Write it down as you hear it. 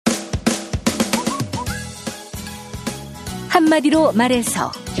한마디로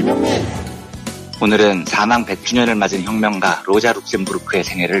말해서 오늘은 사망 100주년을 맞은 혁명가 로자 룩셈부르크의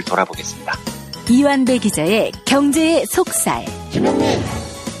생애를 돌아보겠습니다. 이완배 기자의 경제의 속살.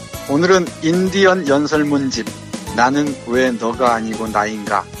 오늘은 인디언 연설문집 나는 왜 너가 아니고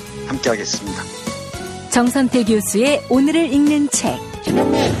나인가 함께하겠습니다. 정선태 교수의 오늘을 읽는 책.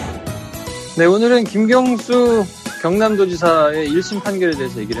 네, 오늘은 김경수 경남도지사의 1심 판결에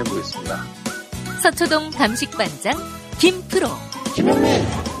대해서 얘기를 해보겠습니다. 서초동 감식반장 김프로.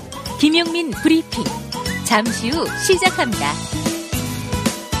 김용민 브리핑. 잠시 후 시작합니다.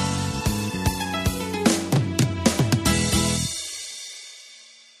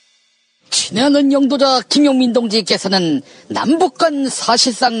 친애하는 영도자 김용민 동지께서는 남북 간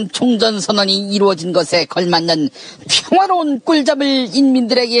사실상 종전선언이 이루어진 것에 걸맞는 평화로운 꿀잠을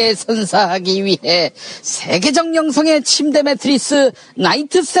인민들에게 선사하기 위해 세계적 영성의 침대 매트리스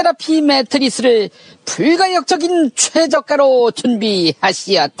나이트 세라피 매트리스를 불가역적인 최저가로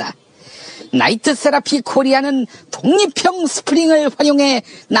준비하시었다. 나이트 세라피 코리아는 독립형 스프링을 활용해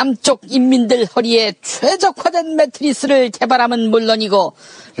남쪽 인민들 허리에 최적화된 매트리스를 개발함은 물론이고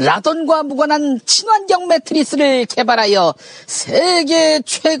라돈과 무관한 친환경 매트리스를 개발하여 세계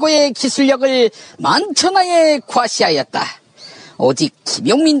최고의 기술력을 만천하에 과시하였다. 오직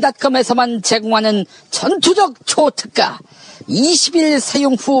김용민닷컴에서만 제공하는 전투적 초특가 20일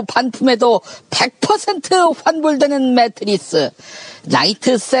사용 후 반품에도 100% 환불되는 매트리스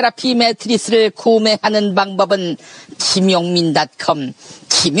나이트 세라피 매트리스를 구매하는 방법은 김용민닷컴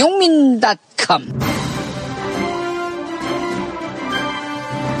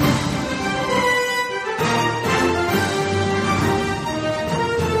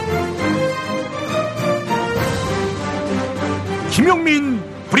김용민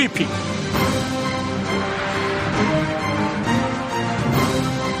브리핑.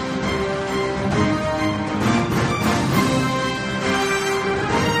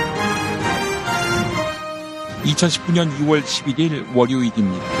 (2019년 2월 11일)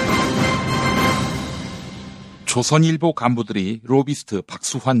 월요일입니다. 조선일보 간부들이 로비스트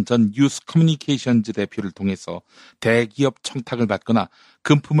박수환 전 뉴스 커뮤니케이션즈 대표를 통해서 대기업 청탁을 받거나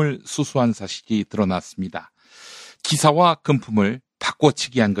금품을 수수한 사실이 드러났습니다. 기사와 금품을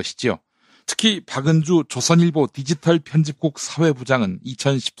바꿔치기한 것이죠. 특히 박은주 조선일보 디지털 편집국 사회부장은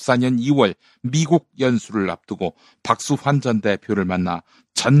 2014년 2월 미국 연수를 앞두고 박수환 전 대표를 만나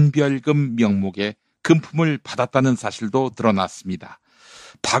전별금 명목의 금품을 받았다는 사실도 드러났습니다.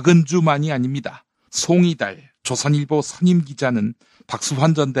 박은주만이 아닙니다. 송이달 조선일보 선임 기자는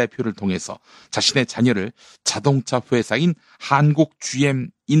박수환 전 대표를 통해서 자신의 자녀를 자동차 회사인 한국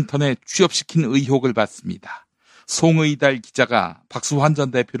GM 인턴에 취업시킨 의혹을 받습니다. 송의달 기자가 박수환 전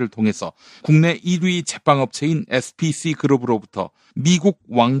대표를 통해서 국내 1위 제빵업체인 SPC 그룹으로부터 미국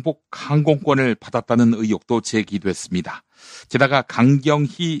왕복 항공권을 받았다는 의혹도 제기됐습니다. 게다가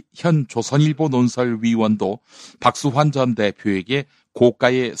강경희 현 조선일보 논설위원도 박수환 전 대표에게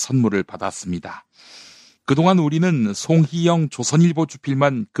고가의 선물을 받았습니다. 그동안 우리는 송희영 조선일보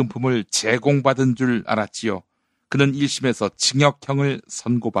주필만 금품을 제공받은 줄 알았지요. 그는 1심에서 징역형을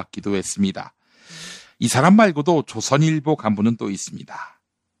선고받기도 했습니다. 이 사람 말고도 조선일보 간부는 또 있습니다.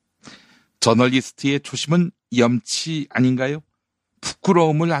 저널리스트의 초심은 염치 아닌가요?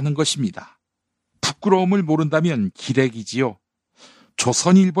 부끄러움을 아는 것입니다. 부끄러움을 모른다면 기레기지요.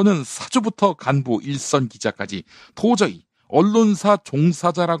 조선일보는 사주부터 간부 일선 기자까지 도저히 언론사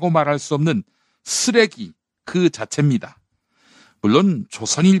종사자라고 말할 수 없는 쓰레기 그 자체입니다. 물론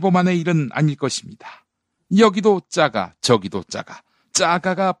조선일보만의 일은 아닐 것입니다. 여기도 짜가 저기도 짜가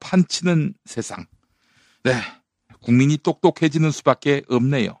짜가가 판치는 세상. 네, 국민이 똑똑해지는 수밖에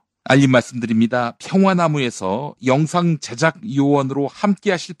없네요. 알림 말씀드립니다. 평화나무에서 영상 제작 요원으로 함께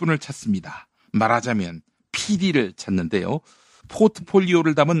하실 분을 찾습니다. 말하자면 PD를 찾는데요.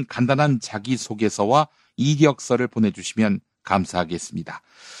 포트폴리오를 담은 간단한 자기소개서와 이력서를 보내주시면 감사하겠습니다.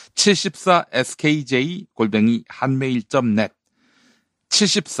 74skj@한메일.net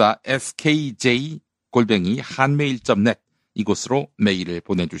 74skj@한메일.net 이곳으로 메일을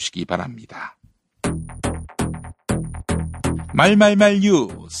보내주시기 바랍니다. 말말말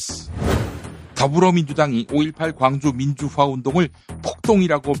뉴스. 더불어민주당이 5.18 광주 민주화 운동을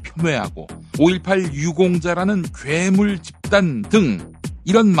폭동이라고 폄훼하고 5.18 유공자라는 괴물 집단 등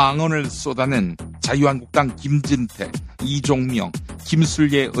이런 망언을 쏟아낸 자유한국당 김진태, 이종명,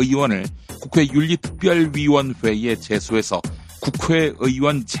 김술예 의원을 국회 윤리특별위원회에 제소해서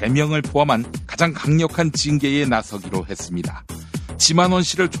국회의원 제명을 포함한 가장 강력한 징계에 나서기로 했습니다. 지만원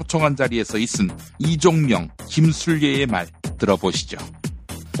씨를 초청한 자리에서 있은 이종명, 김술예의 말 들어보시죠.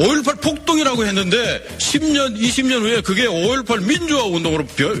 5.18 폭동이라고 했는데 10년, 20년 후에 그게 5.18 민주화 운동으로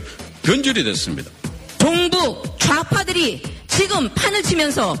변질이 됐습니다. 동북 좌파들이 세력이 지금 판을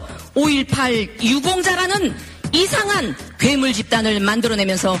치면서 5.18 유공자라는 이상한 괴물 집단을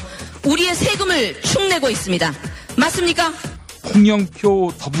만들어내면서 우리의 세금을 축내고 있습니다. 맞습니까?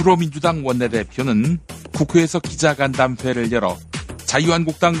 홍영표 더불어민주당 원내대표는 국회에서 기자간담회를 열어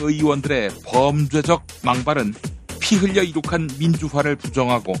자유한국당 의원들의 범죄적 망발은 피 흘려 이룩한 민주화를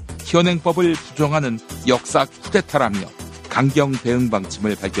부정하고 현행법을 부정하는 역사 쿠데타라며 강경 대응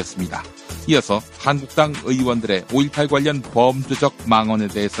방침을 밝혔습니다. 이어서 한국당 의원들의 5.18 관련 범죄적 망언에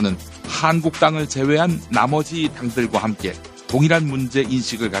대해서는 한국당을 제외한 나머지 당들과 함께 동일한 문제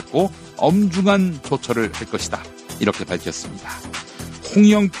인식을 갖고 엄중한 조처를 할 것이다. 이렇게 밝혔습니다.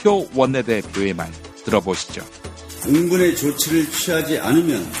 홍영표 원내대표의 말 들어보시죠. 응분의 조치를 취하지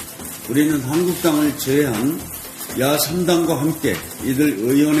않으면 우리는 한국당을 제외한 야3당과 함께 이들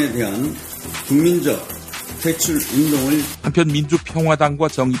의원에 대한 국민적 퇴출 운동을 한편 민주평화당과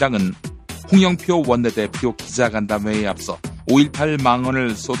정의당은 홍영표 원내대표 기자간담회에 앞서 5.18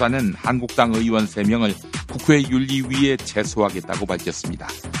 망언을 쏟아낸 한국당 의원 3명을 국회 윤리위에 제소하겠다고 밝혔습니다.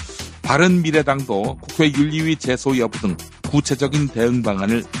 바른미래당도 국회 윤리위 제소 여부 등 구체적인 대응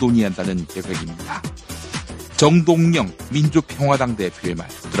방안을 논의한다는 계획입니다. 정동영 민주평화당 대표의 말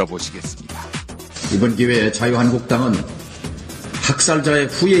들어보시겠습니다. 이번 기회에 자유한국당은 학살자의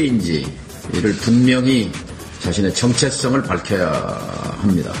후예인지 이를 분명히 자신의 정체성을 밝혀야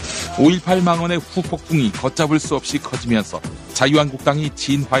합니다. 5.18 망언의 후폭풍이 걷잡을 수 없이 커지면서 자유한국당이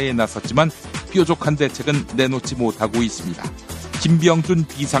진화에 나섰지만 뾰족한 대책은 내놓지 못하고 있습니다. 김병준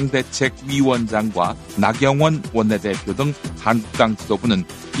비상대책위원장과 나경원 원내대표 등 한국당 지도부는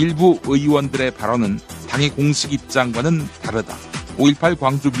일부 의원들의 발언은 당의 공식 입장과는 다르다. 5.18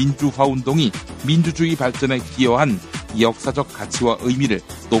 광주 민주화운동이 민주주의 발전에 기여한 역사적 가치와 의미를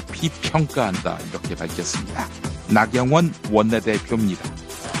높이 평가한다. 이렇게 밝혔습니다. 나경원 원내대표입니다.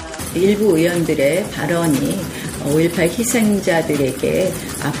 일부 의원들의 발언이 5.18 희생자들에게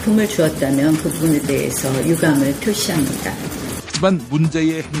아픔을 주었다면 그 부분에 대해서 유감을 표시합니다. 하지만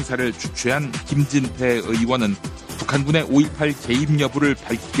문제의 행사를 주최한 김진태 의원은 북한군의 5.18 개입 여부를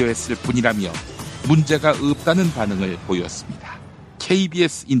밝히려 했을 뿐이라며 문제가 없다는 반응을 보였습니다.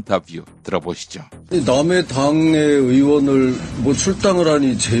 KBS 인터뷰 들어보시죠. 남의 당의 의원을 출당을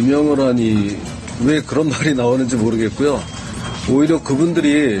하니 제명을 하니 왜 그런 말이 나오는지 모르겠고요. 오히려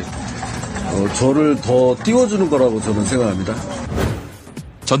그분들이 저를 더 띄워주는 거라고 저는 생각합니다.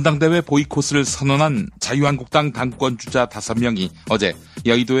 전당대회 보이콧을 선언한 자유한국당 당권주자 5명이 어제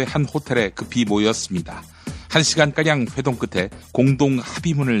여의도의 한 호텔에 급히 모였습니다. 1시간가량 회동 끝에 공동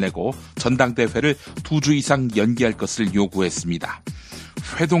합의문을 내고 전당대회를 2주 이상 연기할 것을 요구했습니다.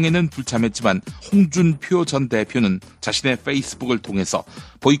 회동에는 불참했지만 홍준표 전 대표는 자신의 페이스북을 통해서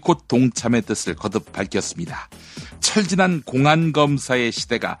보이콧 동참의 뜻을 거듭 밝혔습니다. 철진한 공안검사의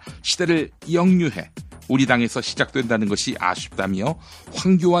시대를 역류해 우리 당에서 시작된다는 것이 아쉽다며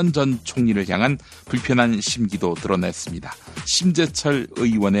황교안 전 총리를 향한 불편한 심기도 드러냈습니다. 심재철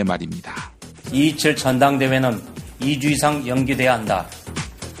의원의 말입니다. 227 전당대회는 2주 이상 연기돼야 한다.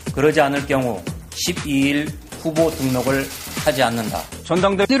 그러지 않을 경우 12일 후보 등록을 하지 않는다.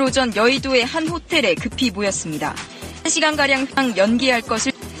 오늘 오전 여의도의 한 호텔에 급히 모였습니다. 1시간가량 연기할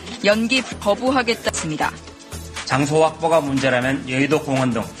것을 연기 거부하겠다 했습니다. 장소 확보가 문제라면 여의도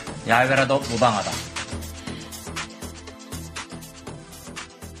공원 등 야외라도 무방하다.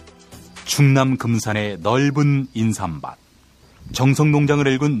 충남 금산의 넓은 인삼밭. 정성농장을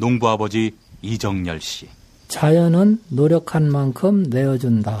일군 농부아버지 이정열 씨. 자연은 노력한 만큼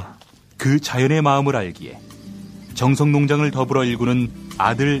내어준다. 그 자연의 마음을 알기에 정성농장을 더불어 일구는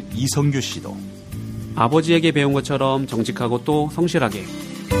아들 이성규 씨도 아버지에게 배운 것처럼 정직하고 또 성실하게.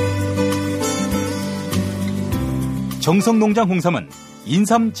 정성농장 홍삼은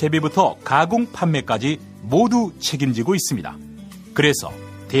인삼 재배부터 가공 판매까지 모두 책임지고 있습니다. 그래서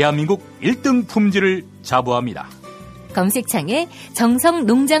대한민국 1등 품질을 자부합니다. 검색창에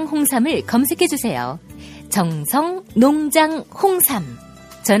정성농장 홍삼을 검색해주세요. 정성농장 홍삼.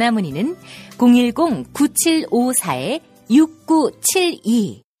 전화문의는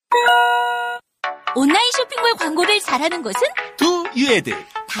 010-9754-6972. 온라인 쇼핑몰 광고를 잘하는 곳은? 두유에드.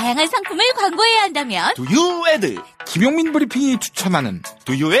 다양한 상품을 광고해야 한다면? 두유에드. 김용민 브리핑이 추천하는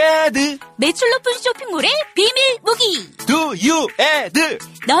두유에드. 매출 높은 쇼핑몰의 비밀 무기. 두유에드.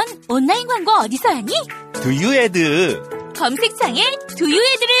 넌 온라인 광고 어디서 하니? 두유에드. 검색창에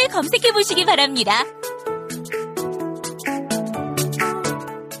두유에드를 검색해보시기 바랍니다.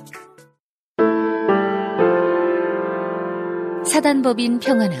 사단법인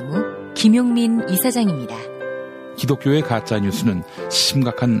평화나무 김용민 이사장입니다. 기독교의 가짜뉴스는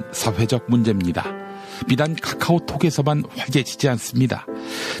심각한 사회적 문제입니다. 비단 카카오톡에서만 활개치지 않습니다.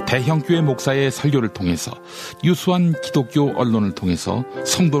 대형 교회 목사의 설교를 통해서 유수한 기독교 언론을 통해서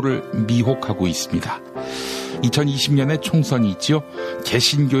성도를 미혹하고 있습니다. 2020년에 총선이 있지요.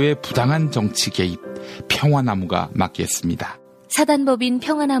 개신교의 부당한 정치 개입, 평화나무가 맡겠습니다. 사단법인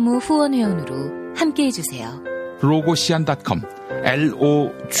평화나무 후원회원으로 함께해주세요. 로고시안.com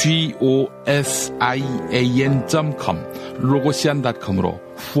logosian.com 로고시안.com으로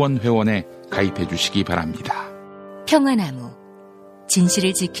후원회원에 가입해 주시기 바랍니다. 평화나무,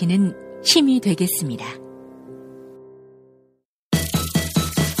 진실을 지키는 힘이 되겠습니다.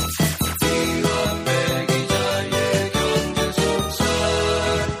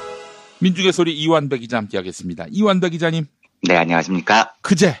 민중의 소리 이완배 기자 함께하겠습니다. 이완배 기자님. 네, 안녕하십니까.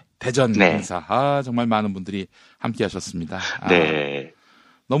 그제 대전 네. 행사 정말 많은 분들이 함께하셨습니다. 네.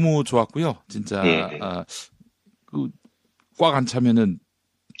 너무 좋았고요. 진짜 네. 꽉 안 차면은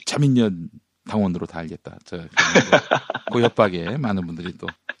자민련 당원으로 다 알겠다. 그 협박에 많은 분들이 또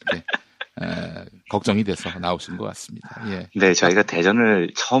이렇게, 걱정이 돼서 나오신 것 같습니다. 예. 네, 저희가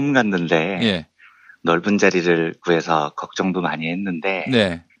대전을 처음 갔는데 예. 넓은 자리를 구해서 걱정도 많이 했는데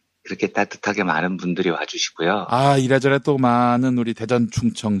네. 그렇게 따뜻하게 많은 분들이 와주시고요. 이래저래 또 많은 우리 대전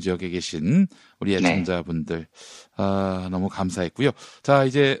충청 지역에 계신 우리 애청자분들 너무 감사했고요. 자,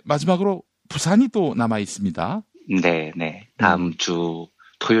 이제 마지막으로 부산이 또 남아 있습니다. 네. 다음 주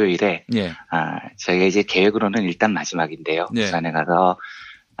토요일에 저희가 이제 계획으로는 일단 마지막인데요. 네. 부산에 가서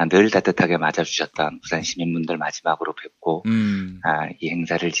늘 따뜻하게 맞아주셨던 부산 시민분들 마지막으로 뵙고 이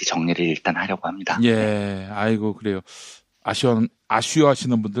행사를 이제 정리를 일단 하려고 합니다. 예, 아이고 그래요.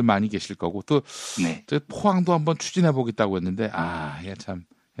 아쉬워하시는 분들 많이 계실 거고 또 포항도 한번 추진해 보겠다고 했는데 참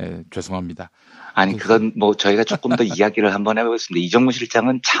죄송합니다. 아니 그건 뭐 저희가 조금 더 이야기를 한번 해보겠습니다. 이정무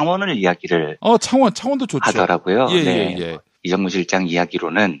실장은 창원을 이야기를 창원도 좋죠. 하더라고요. 예. 이정무 실장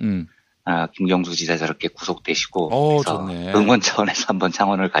이야기로는 김경수 지사 저렇게 구속되시고 좋네. 응원 차원에서 한번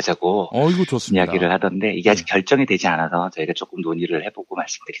창원을 가자고 이거 좋습니다. 이야기를 하던데 이게 아직 결정이 되지 않아서 저희가 조금 논의를 해보고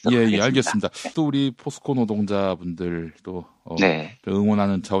말씀드리도록 하겠습니다. 예, 알겠습니다. 또 우리 포스코 노동자분들 또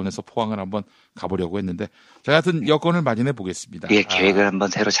응원하는 차원에서 포항을 한번 가보려고 했는데 제가 하여튼 여건을 마련해 보겠습니다. 예, 계획을 한번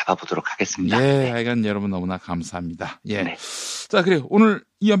새로 잡아보도록 하겠습니다. 예, 하여간 여러분 너무나 감사합니다. 예. 자, 그래요. 오늘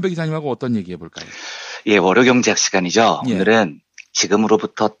이연배 기자님하고 어떤 얘기 해볼까요? 예, 월요경제학 시간이죠. 오늘은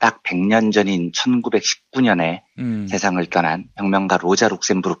지금으로부터 딱 100년 전인 1919년에 세상을 떠난 혁명가 로자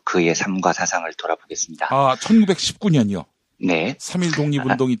룩셈부르크의 삶과 사상을 돌아보겠습니다. 1919년이요? 네. 3.1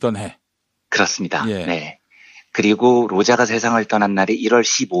 독립운동이 있던 해. 그렇습니다. 네. 그리고 로자가 세상을 떠난 날이 1월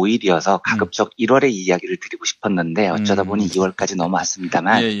 15일이어서 가급적 1월에 이 이야기를 드리고 싶었는데 어쩌다 보니 2월까지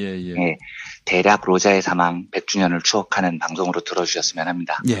넘어왔습니다만 대략 로자의 사망 100주년을 추억하는 방송으로 들어주셨으면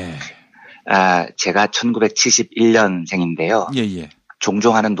합니다. 제가 1971년생인데요.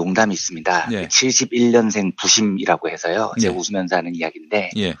 종종 하는 농담이 있습니다. 71년생 부심이라고 해서요. 제가 웃으면서 하는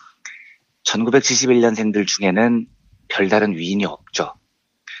이야기인데 1971년생들 중에는 별다른 위인이 없죠.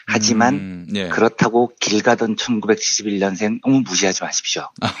 하지만 그렇다고 길 가던 1971년생 너무 무시하지 마십시오.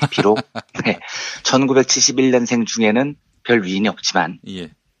 비록 1971년생 중에는 별 위인이 없지만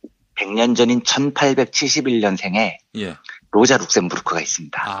 100년 전인 1871년생에 로자 룩셈부르크가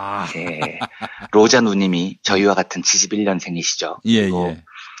있습니다. 로자 누님이 저희와 같은 71년생이시죠.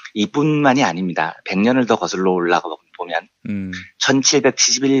 이뿐만이 아닙니다. 100년을 더 거슬러 올라가 보면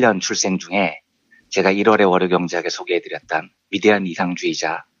 1771년 출생 중에 제가 1월에 월요경제학에 소개해드렸던 위대한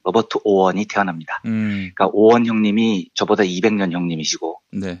이상주의자 로버트 오원이 태어납니다. 그러니까 오원 형님이 저보다 200년 형님이시고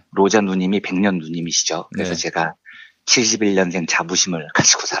로자 누님이 100년 누님이시죠. 그래서 제가 71년생 자부심을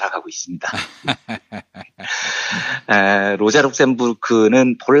가지고 살아가고 있습니다. 로자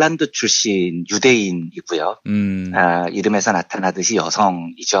룩셈부르크는 폴란드 출신 유대인이고요. 이름에서 나타나듯이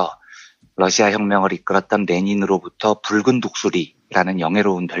여성이죠. 러시아 혁명을 이끌었던 레닌으로부터 붉은 독수리라는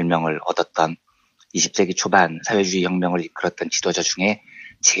영예로운 별명을 얻었던 20세기 초반 사회주의 혁명을 이끌었던 지도자 중에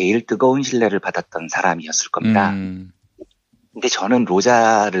제일 뜨거운 신뢰를 받았던 사람이었을 겁니다. 근데 저는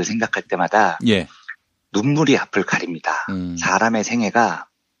로자를 생각할 때마다 눈물이 앞을 가립니다. 사람의 생애가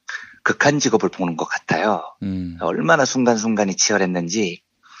극한 직업을 보는 것 같아요. 얼마나 순간순간이 치열했는지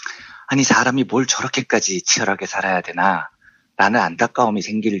아니 사람이 뭘 저렇게까지 치열하게 살아야 되나 라는 안타까움이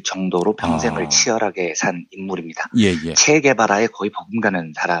생길 정도로 평생을 치열하게 산 인물입니다. 체 게바라에 거의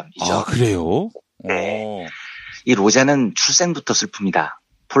버금가는 사람이죠. 그래요? 네. 이 로자는 출생부터 슬픕니다.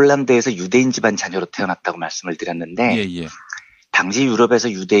 폴란드에서 유대인 집안 자녀로 태어났다고 말씀을 드렸는데 당시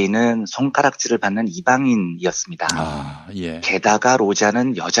유럽에서 유대인은 손가락질을 받는 이방인이었습니다. 게다가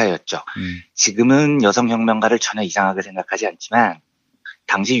로자는 여자였죠. 지금은 여성혁명가를 전혀 이상하게 생각하지 않지만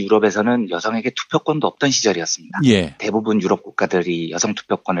당시 유럽에서는 여성에게 투표권도 없던 시절이었습니다. 대부분 유럽 국가들이 여성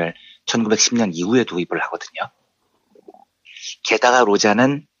투표권을 1910년 이후에 도입을 하거든요. 게다가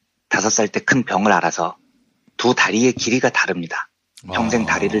로자는 5살 때 큰 병을 앓아서 두 다리의 길이가 다릅니다. 평생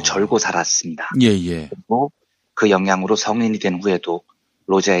다리를 절고 살았습니다. 예. 그리고 그 영향으로 성인이 된 후에도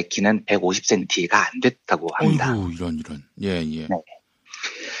로자의 키는 150cm가 안 됐다고 합니다. 어이구, 이런. 예. 네.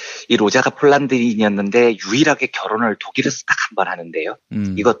 이 로자가 폴란드인이었는데 유일하게 결혼을 독일에서 딱 한 번 하는데요.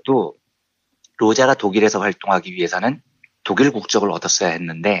 이것도 로자가 독일에서 활동하기 위해서는 독일 국적을 얻었어야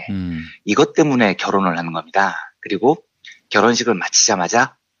했는데 이것 때문에 결혼을 하는 겁니다. 그리고 결혼식을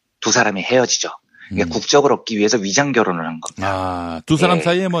마치자마자 두 사람이 헤어지죠. 그러니까 국적을 얻기 위해서 위장 결혼을 한 겁니다. 두 사람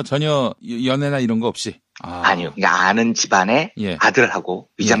사이에 뭐 전혀 연애나 이런 거 없이? 아니요. 그러니까 아는 집안의 아들하고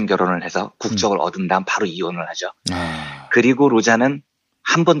위장 결혼을 해서 국적을 얻은 다음 바로 이혼을 하죠. 그리고 로자는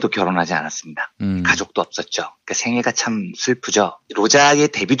한 번도 결혼하지 않았습니다. 가족도 없었죠. 그러니까 생애가 참 슬프죠. 로자의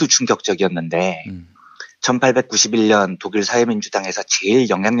데뷔도 충격적이었는데 1891년 독일 사회민주당에서 제일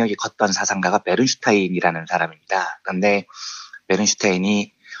영향력이 컸던 사상가가 베른슈타인이라는 사람입니다. 그런데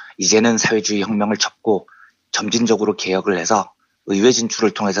베른슈타인이 이제는 사회주의 혁명을 접고 점진적으로 개혁을 해서 의회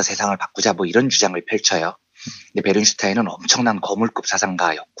진출을 통해서 세상을 바꾸자 뭐 이런 주장을 펼쳐요. 근데 베른슈타인은 엄청난 거물급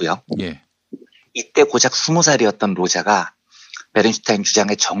사상가였고요. 예. 이때 고작 20살이었던 로자가 베른슈타인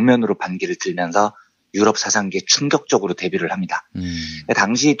주장에 정면으로 반기를 들면서 유럽 사상계에 충격적으로 데뷔를 합니다.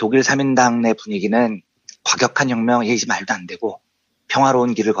 당시 독일 3인당 내 분위기는 과격한 혁명, 이게 말도 안 되고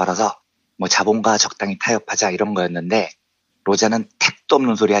평화로운 길을 걸어서 뭐 자본과 적당히 타협하자 이런 거였는데 로자는 택도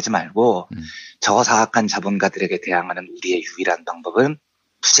없는 소리 하지 말고 저 사악한 자본가들에게 대항하는 우리의 유일한 방법은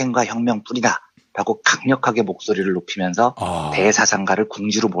투쟁과 혁명뿐이다 라고 강력하게 목소리를 높이면서 대사상가를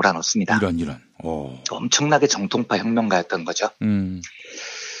궁지로 몰아넣습니다. 이런. 엄청나게 정통파 혁명가였던 거죠.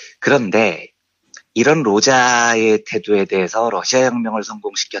 그런데 이런 로자의 태도에 대해서 러시아 혁명을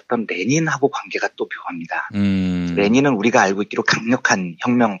성공시켰던 레닌하고 관계가 또 묘합니다. 레닌은 우리가 알고 있기로 강력한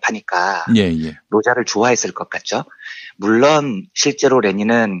혁명파니까 로자를 좋아했을 것 같죠. 물론 실제로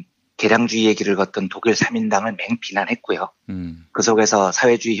레닌은 개량주의의 길을 걷던 독일 3인당을 맹비난했고요. 그 속에서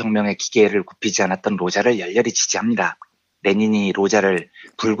사회주의 혁명의 기계를 굽히지 않았던 로자를 열렬히 지지합니다. 레닌이 로자를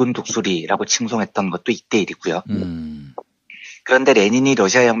붉은 독수리라고 칭송했던 것도 이때 일이고요. 그런데 레닌이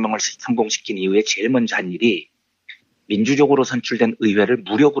러시아 혁명을 성공시킨 이후에 제일 먼저 한 일이 민주적으로 선출된 의회를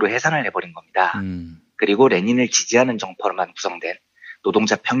무력으로 해산을 해버린 겁니다. 그리고 레닌을 지지하는 정파로만 구성된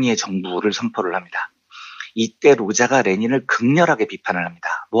노동자 평의의 정부를 선포를 합니다. 이때 로자가 레닌을 극렬하게 비판을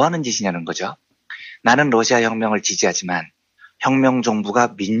합니다. 뭐 하는 짓이냐는 거죠. 나는 러시아 혁명을 지지하지만 혁명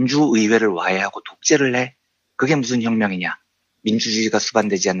정부가 민주의회를 와해하고 독재를 해. 그게 무슨 혁명이냐. 민주주의가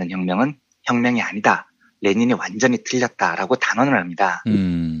수반되지 않는 혁명은 혁명이 아니다. 레닌이 완전히 틀렸다라고 단언을 합니다.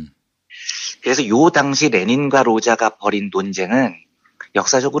 그래서 요 당시 레닌과 로자가 벌인 논쟁은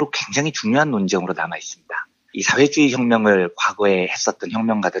역사적으로 굉장히 중요한 논쟁으로 남아 있습니다. 이 사회주의 혁명을 과거에 했었던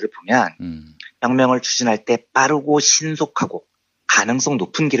혁명가들을 보면 혁명을 추진할 때 빠르고 신속하고 가능성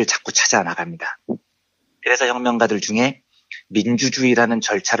높은 길을 자꾸 찾아 나갑니다. 그래서 혁명가들 중에 민주주의라는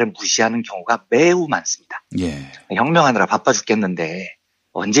절차를 무시하는 경우가 매우 많습니다. 혁명하느라 바빠 죽겠는데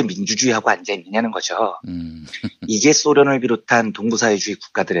언제 민주주의하고 앉아있느냐는 거죠. 이게 소련을 비롯한 동부사회주의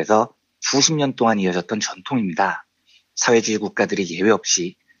국가들에서 수십 년 동안 이어졌던 전통입니다. 사회주의 국가들이 예외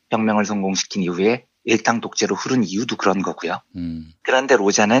없이 혁명을 성공시킨 이후에 일당 독재로 흐른 이유도 그런 거고요. 그런데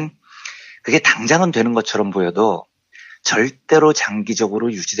로자는 그게 당장은 되는 것처럼 보여도 절대로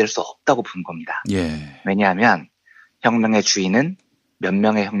장기적으로 유지될 수 없다고 본 겁니다. 왜냐하면 혁명의 주인은 몇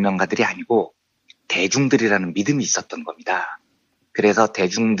명의 혁명가들이 아니고 대중들이라는 믿음이 있었던 겁니다. 그래서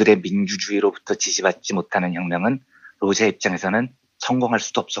대중들의 민주주의로부터 지지받지 못하는 혁명은 로자 입장에서는 성공할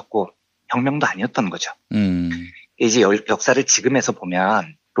수도 없었고 혁명도 아니었던 거죠. 이제 역사를 지금에서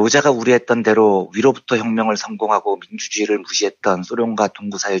보면 로자가 우려했던 대로 위로부터 혁명을 성공하고 민주주의를 무시했던 소련과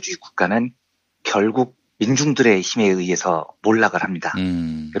동부사회주의 국가는 결국 민중들의 힘에 의해서 몰락을 합니다.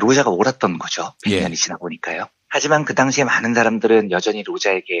 로자가 옳았던 거죠. 100년이 지나 보니까요. 하지만 그 당시에 많은 사람들은 여전히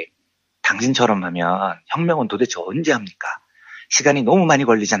로자에게 당신처럼 하면 혁명은 도대체 언제 합니까? 시간이 너무 많이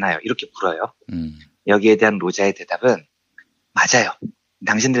걸리잖아요. 이렇게 물어요. 여기에 대한 로자의 대답은 맞아요.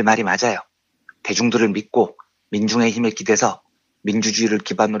 당신들 말이 맞아요. 대중들을 믿고 민중의 힘에 기대서 민주주의를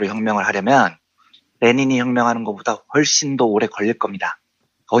기반으로 혁명을 하려면 레닌이 혁명하는 것보다 훨씬 더 오래 걸릴 겁니다.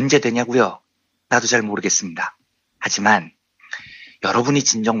 언제 되냐고요? 나도 잘 모르겠습니다. 하지만 여러분이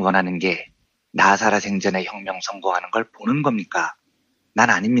진정 원하는 게 나사라 생전에 혁명 성공하는 걸 보는 겁니까? 난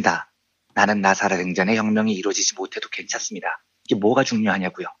아닙니다. 나는 나사라 생전에 혁명이 이루어지지 못해도 괜찮습니다. 이게 뭐가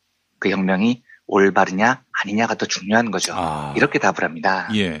중요하냐고요? 그 혁명이 올바르냐 아니냐가 더 중요한 거죠. 이렇게 답을 합니다.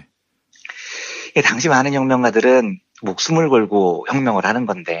 당시 많은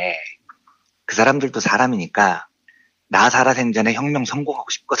나 살아생전에 혁명 성공하고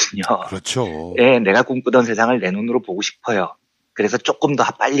싶거든요. 그렇죠. 예, 내가 꿈꾸던 세상을 내 눈으로 보고 싶어요. 그래서 조금 더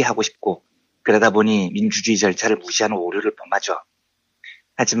빨리 하고 싶고 그러다 보니 민주주의 절차를 무시하는 오류를 범하죠.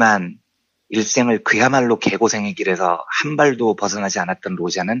 하지만 일생을 그야말로 개고생의 길에서 한 발도 벗어나지 않았던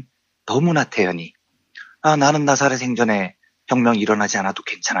로자는 너무나 태연히 나는 나 살아생전에 혁명이 일어나지 않아도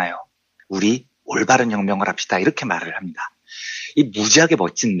괜찮아요. 우리 올바른 혁명을 합시다. 이렇게 말을 합니다. 이 무지하게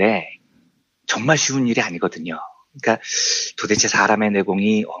멋진데 정말 쉬운 일이 아니거든요. 그러니까 도대체 사람의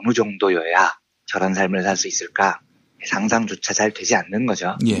내공이 어느 정도여야 저런 삶을 살 수 있을까? 상상조차 잘 되지 않는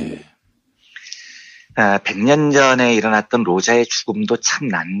거죠. 예. 100년 전에 일어났던 로자의 죽음도 참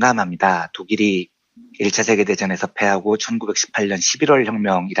난감합니다. 독일이 1차 세계대전에서 패하고 1918년 11월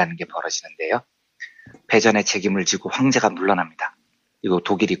혁명이라는 게 벌어지는데요. 패전의 책임을 지고 황제가 물러납니다. 그리고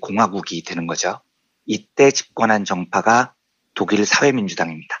독일이 공화국이 되는 거죠. 이때 집권한 정파가 독일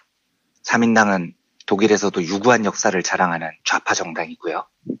사회민주당입니다. 사민당은 독일에서도 유구한 역사를 자랑하는 좌파 정당이고요.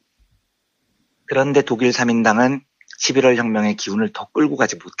 그런데 독일 사민당은 11월 혁명의 기운을 더 끌고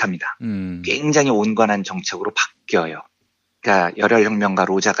가지 못합니다. 굉장히 온건한 정책으로 바뀌어요. 그러니까 열혈 혁명가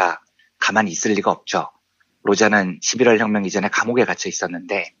로자가 가만히 있을 리가 없죠. 로자는 11월 혁명 이전에 감옥에 gat혀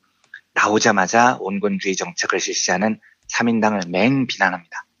있었는데 나오자마자 온건주의 정책을 실시하는 사민당을 맹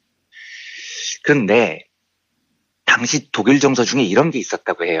비난합니다. 그런데 당시 독일 정서 중에 이런 게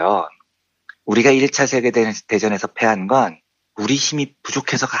있었다고 해요. 우리가 1차 세계대전에서 패한 건 우리 힘이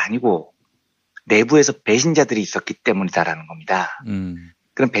부족해서가 아니고 내부에서 배신자들이 있었기 때문이다라는 겁니다.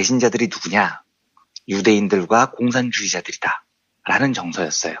 그럼 배신자들이 누구냐? 유대인들과 공산주의자들이다 라는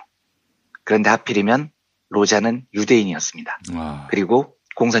정서였어요. 그런데 하필이면 로자는 유대인이었습니다. 그리고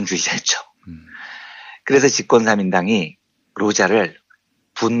공산주의자였죠. 그래서 집권사민당이 로자를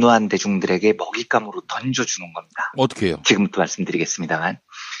분노한 대중들에게 먹잇감으로 던져주는 겁니다. 어떻게 해요? 지금부터 말씀드리겠습니다만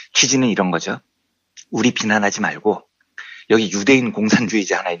취지는 이런 거죠. 우리 비난하지 말고 여기 유대인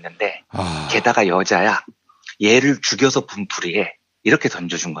공산주의자 하나 있는데 게다가 여자야. 얘를 죽여서 분풀이해. 이렇게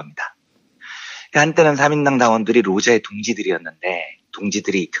던져준 겁니다. 한때는 사민당 당원들이 로자의 동지들이었는데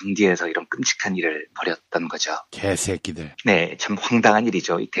동지들이 등 뒤에서 이런 끔찍한 일을 벌였던 거죠. 개새끼들. 네, 참 황당한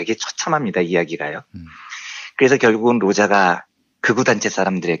일이죠. 되게 처참합니다, 이야기가요. 그래서 결국은 로자가 극우단체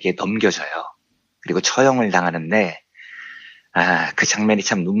사람들에게 넘겨져요. 그리고 처형을 당하는데 그 장면이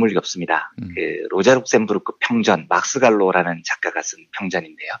참 눈물겹습니다. 그 로자 룩셈부르크 평전, 막스 갈로라는 작가가 쓴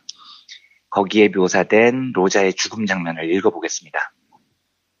평전인데요. 거기에 묘사된 로자의 죽음 장면을 읽어보겠습니다.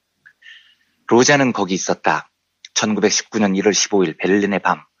 로자는 거기 있었다. 1919년 1월 15일 베를린의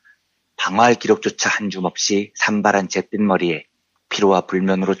밤. 방화할 기력조차 한 줌 없이 산발한 잿빛 머리에 피로와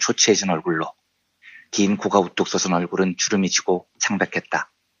불면으로 초췌해진 얼굴로 긴 코가 우뚝 솟은 얼굴은 주름이 지고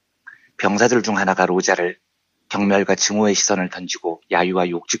창백했다. 병사들 중 하나가 로자를 경멸과 증오의 시선을 던지고 야유와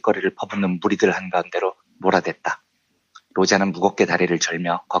욕짓거리를 퍼붓는 무리들 한가운데로 몰아댔다. 로자는 무겁게 다리를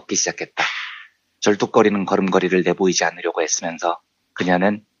절며 걷기 시작했다. 절뚝거리는 걸음걸이를 내보이지 않으려고 애쓰면서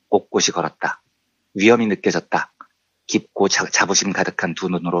그녀는 꼿꼿이 걸었다. 위험이 느껴졌다. 깊고 자부심 가득한 두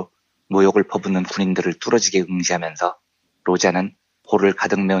눈으로 모욕을 퍼붓는 군인들을 뚫어지게 응시하면서 로자는 호를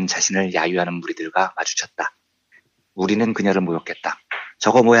가득 메운 자신을 야유하는 무리들과 마주쳤다. 우리는 그녀를 모욕했다.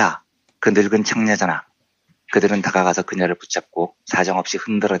 저거 뭐야? 그 늙은 창녀잖아. 그들은 다가가서 그녀를 붙잡고 사정없이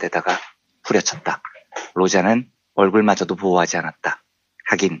흔들어대다가 후려쳤다. 로자는 얼굴마저도 보호하지 않았다.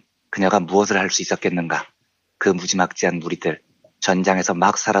 하긴 그녀가 무엇을 할 수 있었겠는가. 그 무지막지한 무리들, 전장에서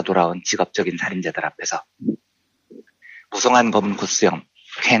막 살아 돌아온 직업적인 살인자들 앞에서. 무성한 검은 콧수염,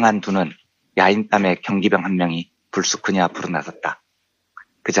 휑한 두 눈, 야인 땀의 경기병 한 명이 불쑥 그녀 앞으로 나섰다.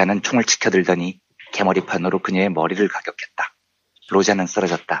 그자는 총을 치켜들더니 개머리판으로 그녀의 머리를 가격했다. 로자는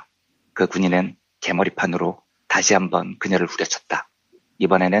쓰러졌다. 그 군인은 개머리판으로 다시 한번 그녀를 후려쳤다.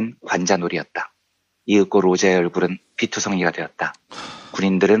 이번에는 관자놀이였다. 이윽고 로자의 얼굴은 피투성이가 되었다.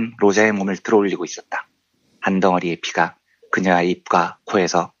 군인들은 로자의 몸을 들어올리고 있었다. 한 덩어리의 피가 그녀의 입과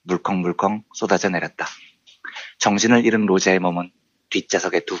코에서 물컹물컹 쏟아져 내렸다. 정신을 잃은 로자의 몸은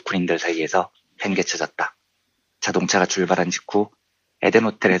뒷좌석의 두 군인들 사이에서 팽개쳐졌다. 자동차가 출발한 직후 에덴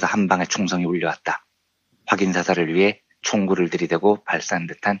호텔에서 한 방의 총성이 울려왔다. 확인 사살을 위해 총구를 들이대고 발사한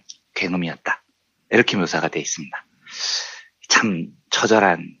듯한 굉음이었다. 이렇게 묘사가 되어 있습니다. 참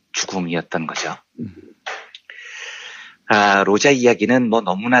처절한 죽음이었던 거죠. 로자 이야기는 뭐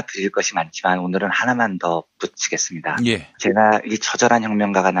너무나 드릴 것이 많지만 오늘은 하나만 더 붙이겠습니다. 예. 제가 이 처절한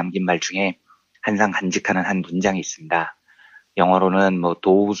혁명가가 남긴 말 중에 항상 간직하는 한 문장이 있습니다. 영어로는 뭐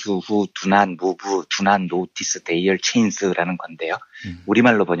those who do not move, do not notice their chains라는 건데요.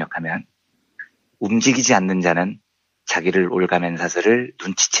 우리말로 번역하면 움직이지 않는 자는 자기를 올가맨 사슬을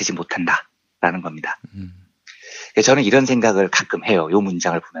눈치채지 못한다라는 겁니다. 저는 이런 생각을 가끔 해요. 이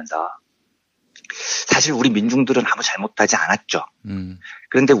문장을 보면서 사실 우리 민중들은 아무 잘못하지 않았죠.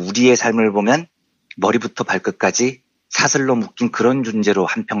 그런데 우리의 삶을 보면 머리부터 발끝까지 사슬로 묶인 그런 존재로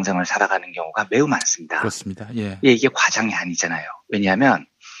한평생을 살아가는 경우가 매우 많습니다. 그렇습니다. 예. 이게 과장이 아니잖아요. 왜냐하면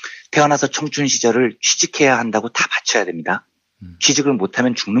태어나서 청춘 시절을 취직해야 한다고 다 바쳐야 됩니다. 취직을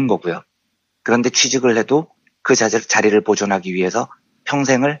못하면 죽는 거고요. 그런데 취직을 해도 그 자리를 보존하기 위해서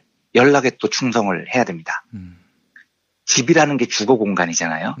평생을 연락에 또 충성을 해야 됩니다. 집이라는 게 주거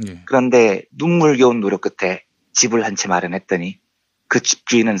공간이잖아요. 예. 그런데 눈물겨운 노력 끝에 집을 한 채 마련했더니 그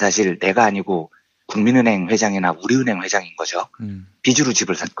집주인은 사실 내가 아니고 국민은행 회장이나 우리은행 회장인 거죠. 빚으로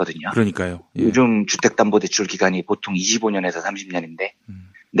집을 샀거든요. 그러니까요. 예. 요즘 주택담보대출 기간이 보통 25년에서 30년인데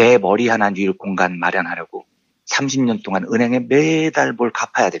내 머리 하나 뉘을 공간 마련하려고 30년 동안 은행에 매달 뭘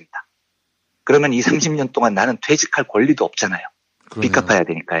갚아야 됩니다. 그러면 이 30년 동안 나는 퇴직할 권리도 없잖아요. 그러네요. 빚 갚아야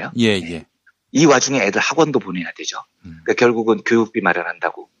되니까요. 예, 예. 이 와중에 애들 학원도 보내야 되죠. 그러니까 결국은 교육비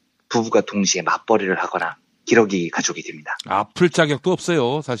마련한다고 부부가 동시에 맞벌이를 하거나 기러기 가족이 됩니다. 아플 자격도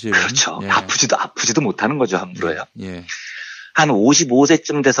없어요, 사실. 그렇죠. 예. 아프지도 못하는 거죠, 함부로요. 예. 한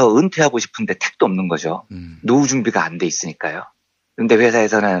 55세쯤 돼서 은퇴하고 싶은데 택도 없는 거죠. 노후 준비가 안 돼 있으니까요. 그런데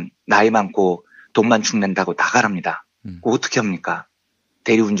회사에서는 나이 많고 돈만 축낸다고 나가랍니다. 그거 어떻게 합니까?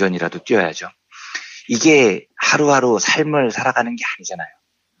 대리운전이라도 뛰어야죠. 이게 하루하루 삶을 살아가는 게 아니잖아요.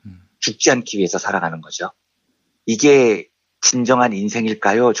 죽지 않기 위해서 살아가는 거죠. 이게 진정한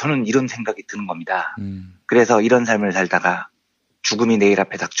인생일까요? 저는 이런 생각이 드는 겁니다. 그래서 이런 삶을 살다가 죽음이 내일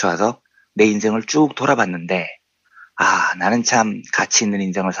앞에 닥쳐와서 내 인생을 쭉 돌아봤는데 아, 나는 참 가치 있는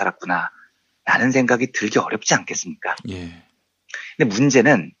인생을 살았구나 라는 생각이 들기 어렵지 않겠습니까? 예. 근데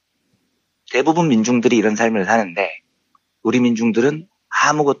문제는 대부분 민중들이 이런 삶을 사는데 우리 민중들은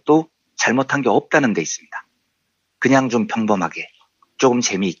아무것도 잘못한 게 없다는 데 있습니다. 그냥 좀 평범하게, 조금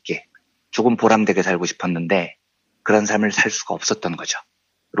재미있게, 조금 보람되게 살고 싶었는데 그런 삶을 살 수가 없었던 거죠.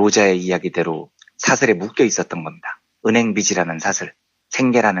 로자의 이야기대로 사슬에 묶여 있었던 겁니다. 은행빚이라는 사슬,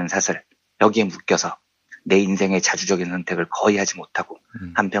 생계라는 사슬, 여기에 묶여서 내 인생의 자주적인 선택을 거의 하지 못하고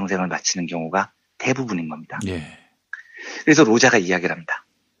한평생을 마치는 경우가 대부분인 겁니다. 예. 그래서 로자가 이야기를 합니다.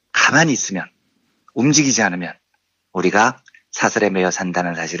 가만히 있으면, 움직이지 않으면 우리가 사슬에 매여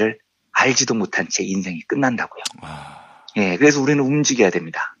산다는 사실을 알지도 못한 채 인생이 끝난다고요. 예, 그래서 우리는 움직여야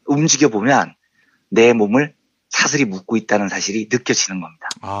됩니다. 움직여보면 내 몸을 사슬이 묶고 있다는 사실이 느껴지는 겁니다.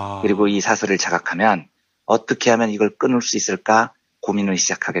 그리고 이 사슬을 자각하면 어떻게 하면 이걸 끊을 수 있을까 고민을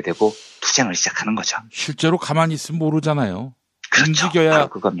시작하게 되고 투쟁을 시작하는 거죠. 실제로 가만히 있으면 모르잖아요. 그렇죠. 움직여야 바로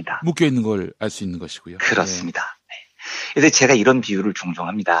그겁니다. 묶여있는 걸 알 수 있는 것이고요. 그렇습니다. 네. 그래서 제가 이런 비유를 종종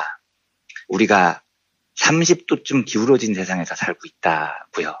합니다. 우리가 30도쯤 기울어진 세상에서 살고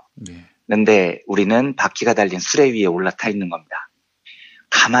있다고요. 네. 그런데 우리는 바퀴가 달린 수레 위에 올라타 있는 겁니다.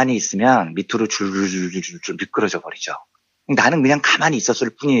 가만히 있으면 밑으로 줄줄줄줄 미끄러져 버리죠. 나는 그냥 가만히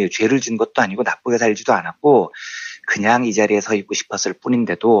있었을 뿐이에요. 죄를 진 것도 아니고 나쁘게 살지도 않았고 그냥 이 자리에 서 있고 싶었을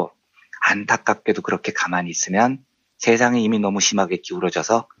뿐인데도 안타깝게도 그렇게 가만히 있으면 세상이 이미 너무 심하게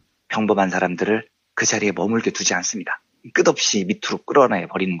기울어져서 평범한 사람들을 그 자리에 머물게 두지 않습니다. 끝없이 밑으로 끌어내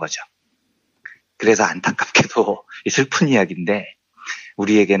버리는 거죠. 그래서 안타깝게도 슬픈 이야기인데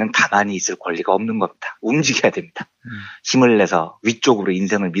우리에게는 가만히 있을 권리가 없는 겁니다. 움직여야 됩니다. 힘을 내서 위쪽으로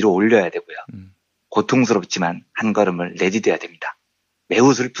인생을 밀어 올려야 되고요. 고통스럽지만 한 걸음을 내디뎌야 됩니다.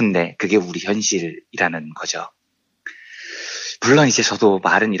 매우 슬픈데 그게 우리 현실이라는 거죠. 물론 이제 저도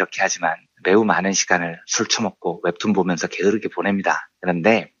말은 이렇게 하지만 매우 많은 시간을 술 처먹고 웹툰 보면서 게으르게 보냅니다.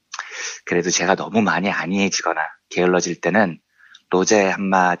 그런데 그래도 제가 너무 많이 안이해지거나 게을러질 때는 로제의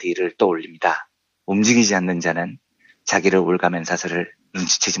한마디를 떠올립니다. 움직이지 않는 자는 자기를 올가맨 사슬을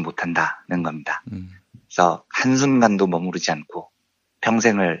눈치채지 못한다는 겁니다. 그래서 한순간도 머무르지 않고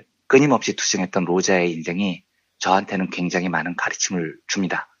평생을 끊임없이 투쟁했던 로자의 인생이 저한테는 굉장히 많은 가르침을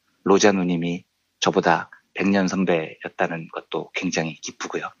줍니다. 로자 누님이 저보다 100년 선배였다는 것도 굉장히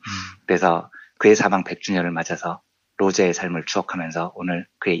기쁘고요. 그래서 그의 사망 100주년을 맞아서 로제의 삶을 추억하면서 오늘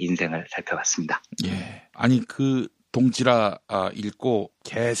그의 인생을 살펴봤습니다. 예. 아니 그 동지라 읽고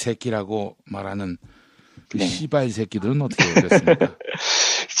개새끼라고 말하는 그 네. 시발 새끼들은 어떻게 됐습니까?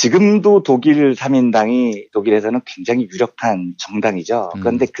 지금도 독일 3인당이 독일에서는 굉장히 유력한 정당이죠.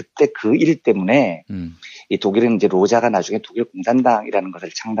 그런데 그때 그 일 때문에 이 독일은 이제 로자가 나중에 독일 공산당이라는 것을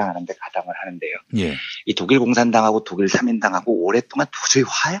창당하는데 가담을 하는데요. 예. 이 독일 공산당하고 독일 3인당하고 오랫동안 도저히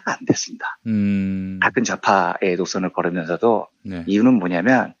화해가 안 됐습니다. 같은 좌파의 노선을 걸으면서도 네. 이유는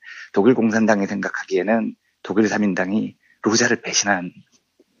뭐냐면 독일 공산당이 생각하기에는 독일 3인당이 로자를 배신한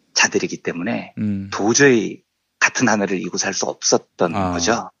자들이기 때문에 도저히 같은 하늘을 이고 살 수 없었던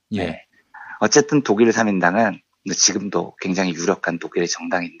거죠. 예. 네. 어쨌든 독일 3인당은 지금도 굉장히 유력한 독일의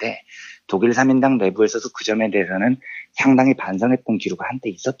정당인데 독일 3인당 내부에서도 그 점에 대해서는 상당히 반성했던 기류가 한때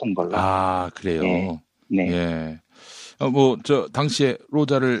있었던 걸로. 아, 그래요? 네. 예. 당시에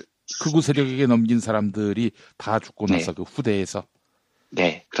로자를 극우 세력에게 넘긴 사람들이 다 죽고 나서 그 후대에서.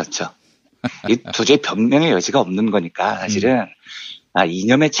 네, 그렇죠. 이 도저히 변명의 여지가 없는 거니까 사실은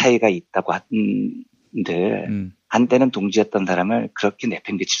이념의 차이가 있다고 한들 한때는 동지였던 사람을 그렇게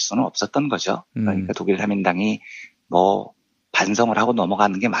내팽개칠 수는 없었던 거죠. 그러니까 독일 사민당이 뭐 반성을 하고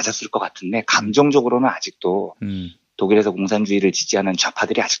넘어가는 게 맞았을 것 같은데 감정적으로는 아직도 독일에서 공산주의를 지지하는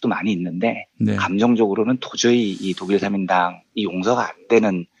좌파들이 아직도 많이 있는데 감정적으로는 도저히 이 독일 사민당이 용서가 안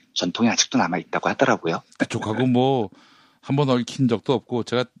되는 전통이 아직도 남아있다고 하더라고요. 그쪽하고 뭐 한번 얽힌 적도 없고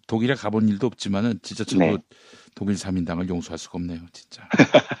제가 독일에 가본 일도 없지만은 진짜 저도 독일 사민당을 용서할 수가 없네요, 진짜.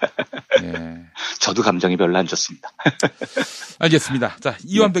 네. 저도 감정이 별로 안 좋습니다. 알겠습니다. 자,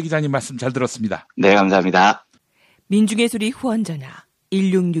 이완배 기자님 말씀 잘 들었습니다. 네, 감사합니다. 민중의 소리 후원전화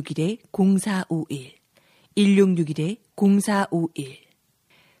 1661-0451 1661-0451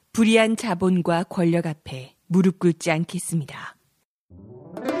 불의한 자본과 권력 앞에 무릎 꿇지 않겠습니다.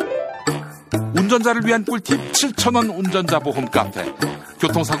 운전자를 위한 꿀팁 7,000원 운전자 보험 카페.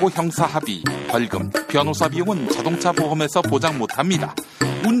 교통사고 형사 합의, 벌금, 변호사 비용은 자동차 보험에서 보장 못합니다.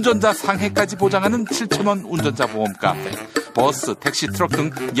 운전자 상해까지 보장하는 7,000원 운전자 보험 카페. 버스, 택시, 트럭 등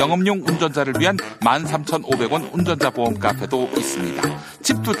영업용 운전자를 위한 13,500원 운전자 보험 카페도 있습니다.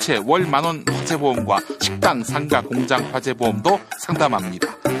 집 두 채 월 10,000원 화재보험과 식당, 상가, 공장 화재보험도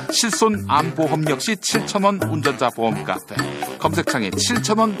상담합니다. 실손 암보험 역시 7,000원 운전자 보험 카페. 검색창에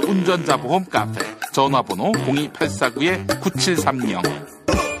 7,000원 운전자 보험 카페. 전화번호 02849-9730.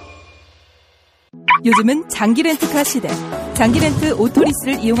 요즘은 장기 렌트카 시대. 장기 렌트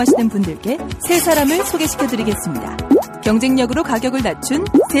오토리스를 이용하시는 분들께 세 사람을 소개시켜드리겠습니다. 경쟁력으로 가격을 낮춘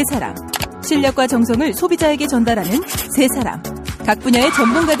세 사람. 실력과 정성을 소비자에게 전달하는 세 사람. 각 분야의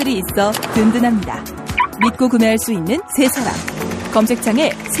전문가들이 있어 든든합니다. 믿고 구매할 수 있는 세 사람.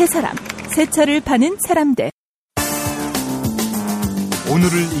 검색창에 세 사람. 새 차를 파는 사람들.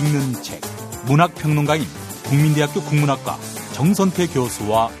 오늘을 읽는 책. 문학평론가인 국민대학교 국문학과 정선태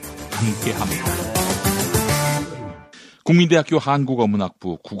교수와 함께합니다. 국민대학교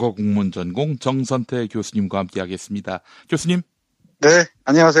한국어문학부 국어국문전공 정선태 교수님과 함께하겠습니다. 교수님. 네,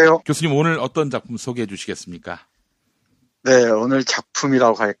 안녕하세요. 교수님, 오늘 어떤 작품 소개해 주시겠습니까? 네, 오늘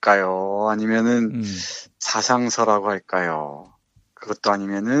작품이라고 할까요? 아니면은 사상서라고 할까요? 그것도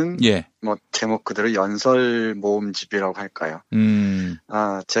아니면은 뭐 제목 그대로 연설 모음집이라고 할까요?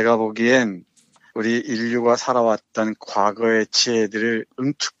 제가 보기엔 우리 인류가 살아왔던 과거의 지혜들을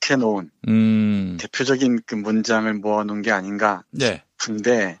응축해 놓은 대표적인 그 문장을 모아놓은 게 아닌가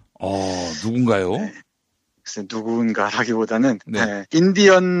싶은데 누군가요? 네. 글쎄 누군가라기보다는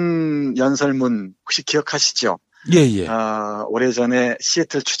인디언 연설문 혹시 기억하시죠? 예. 오래전에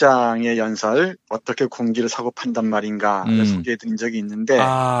시애틀 추장의 연설 어떻게 공기를 사고 판단 말인가를 소개해드린 적이 있는데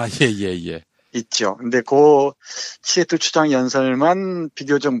예. 있죠. 근데 그 시애틀 추장 연설만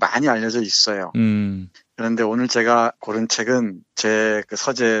비교적 많이 알려져 있어요. 그런데 오늘 제가 고른 책은 제 그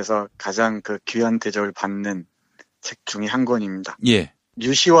서재에서 가장 그 귀한 대접을 받는 책 중에 한 권입니다. 예.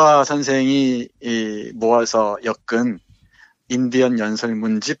 유시화 선생이 모아서 엮은 인디언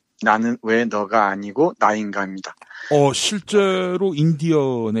연설문집 나는 왜 너가 아니고 나인가입니다. 실제로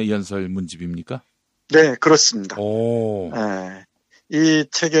인디언의 연설문집입니까? 네, 그렇습니다. 네. 이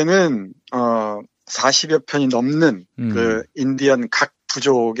책에는 40여 편이 넘는 그 인디언 각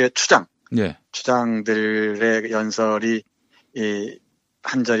부족의 추장들의 연설이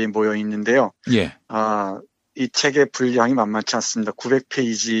한 자리에 모여 있는데요. 이 책의 분량이 만만치 않습니다.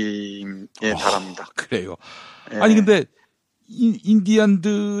 900페이지에 달합니다. 그래요. 아니 근데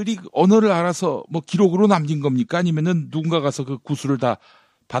인디언들이 언어를 알아서 뭐 기록으로 남긴 겁니까? 아니면은 누군가 가서 그 구술을 다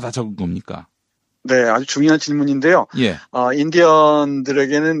받아 적은 겁니까? 네, 아주 중요한 질문인데요.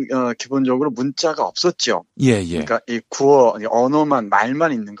 인디언들에게는 기본적으로 문자가 없었죠. 그러니까 이 구어, 언어만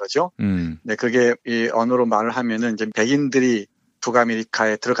말만 있는 거죠. 네, 그게 이 언어로 말을 하면은 이제 백인들이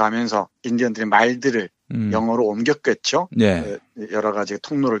북아메리카에 들어가면서 인디언들의 말들을 영어로 옮겼겠죠. 여러 가지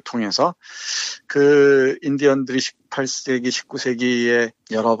통로를 통해서 그 인디언들이 18세기, 19세기에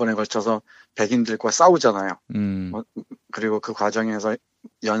여러 번에 걸쳐서 백인들과 싸우잖아요. 그리고 그 과정에서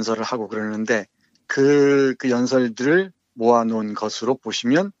연설을 하고 그러는데 그 연설들을 모아놓은 것으로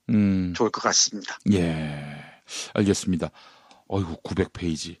보시면 좋을 것 같습니다. 예, 알겠습니다. 어이구,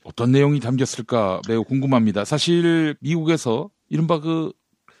 900페이지. 어떤 내용이 담겼을까 매우 궁금합니다. 사실 미국에서 이른바 그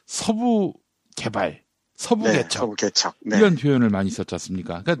서부 개발, 서부 개척. 이런 표현을 많이 썼지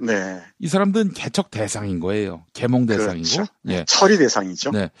않습니까? 그러니까 이 사람들은 개척 대상인 거예요. 계몽 대상이고. 처리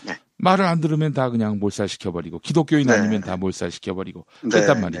대상이죠. 말을 안 들으면 다 그냥 몰살시켜버리고 기독교인 아니면 다 몰살시켜버리고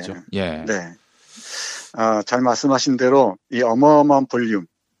그랬단 말이죠. 잘 말씀하신 대로 이 어마어마한 볼륨,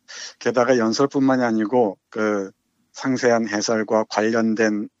 게다가 연설뿐만이 아니고 그 상세한 해설과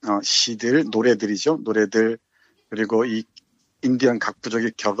관련된 시들, 노래들, 그리고 이 인디언 각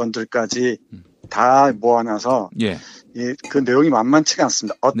부족의 격언들까지 다 모아놔서 그 내용이 만만치가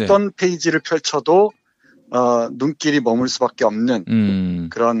않습니다. 어떤 페이지를 펼쳐도 눈길이 머물 수밖에 없는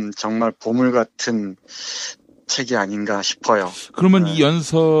그런 정말 보물 같은 책이 아닌가 싶어요. 그러면 이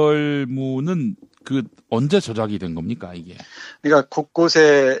연설문은 언제 저작이 된 겁니까, 이게? 그러니까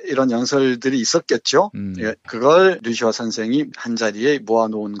곳곳에 이런 연설들이 있었겠죠. 그걸 류시화 선생이 한 자리에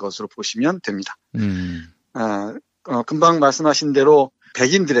모아놓은 것으로 보시면 됩니다. 금방 말씀하신 대로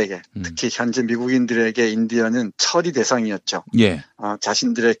백인들에게, 특히 현재 미국인들에게 인디언은 처리 대상이었죠.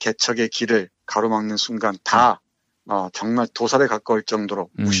 자신들의 개척의 길을 가로막는 순간 다 정말 도살에 가까울 정도로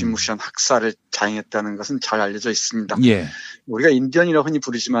무시무시한 학살을 자행했다는 것은 잘 알려져 있습니다. 우리가 인디언이라고 흔히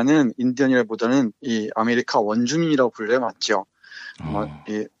부르지만은 인디언이라보다는 이 아메리카 원주민이라고 불러야 맞죠.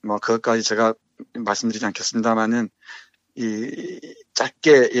 그것까지 제가 말씀드리지 않겠습니다만은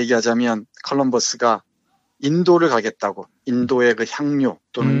짧게 얘기하자면 컬럼버스가 인도를 가겠다고, 인도의 그 향료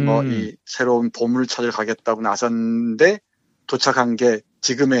또는 이 새로운 보물을 찾으러 가겠다고 나섰는데 도착한 게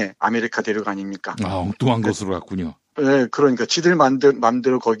지금의 아메리카 대륙 아닙니까? 엉뚱한 곳으로 갔군요. 네, 그러니까 지들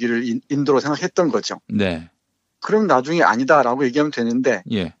맘대로 거기를 인도로 생각했던 거죠. 그럼 나중에 아니다라고 얘기하면 되는데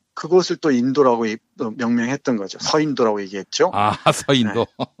그곳을 또 인도라고 명명했던 거죠. 서인도라고 얘기했죠. 서인도.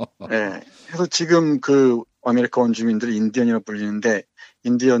 네. 그래서 지금 그 아메리카 원주민들이 인디언이라고 불리는데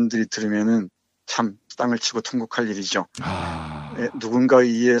인디언들이 들으면은 참 땅을 치고 통곡할 일이죠. 누군가에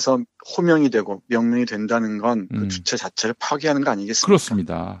의해서 호명이 되고 명명이 된다는 건 그 주체 자체를 파괴하는 거 아니겠습니까?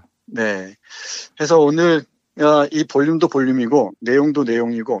 그렇습니다. 네. 그래서 오늘 이 볼륨도 볼륨이고 내용도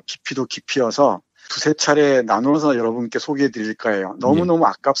내용이고 깊이도 깊이여서 두세 차례 나눠서 여러분께 소개해 드릴 거예요. 너무너무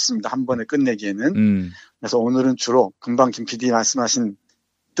아깝습니다. 한 번에 끝내기에는. 그래서 오늘은 주로 금방 김 PD 말씀하신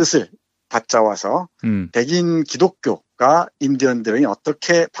뜻을 받자와서 백인 기독교가 인디언들이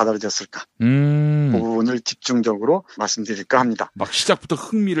어떻게 받아들였을까 그 부분을 집중적으로 말씀드릴까 합니다. 막 시작부터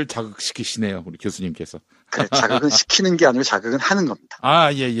흥미를 자극시키시네요, 우리 교수님께서. 그래, 자극은 시키는 게 아니고 자극은 하는 겁니다.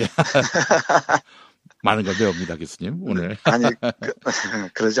 예. 많은 걸 배웁니다, 교수님, 오늘. 아니,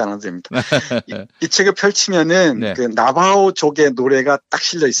 그러지 않아도 됩니다. 이 책을 펼치면은 그 나바오족의 노래가 딱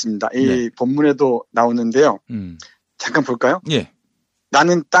실려 있습니다. 이 본문에도 나오는데요. 잠깐 볼까요?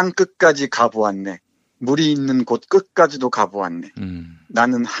 나는 땅 끝까지 가보았네. 물이 있는 곳 끝까지도 가보았네.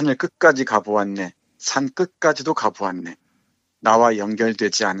 나는 하늘 끝까지 가보았네. 산 끝까지도 가보았네. 나와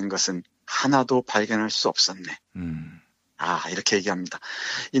연결되지 않은 것은 하나도 발견할 수 없었네. 이렇게 얘기합니다.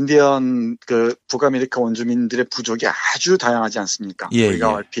 인디언 그 북아메리카 원주민들의 부족이 아주 다양하지 않습니까?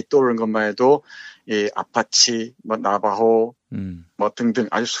 우리가 얼핏 떠오르는 것만 해도 이 아파치, 나바호, 등등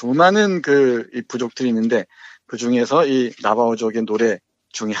아주 수많은 이 부족들이 있는데 그 중에서 이 나바오족의 노래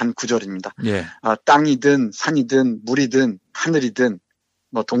중에 한 구절입니다. 땅이든 산이든 물이든 하늘이든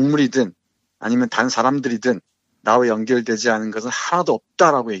동물이든 아니면 단 사람들이든 나와 연결되지 않은 것은 하나도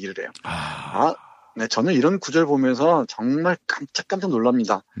없다라고 얘기를 해요. 네, 저는 이런 구절 보면서 정말 깜짝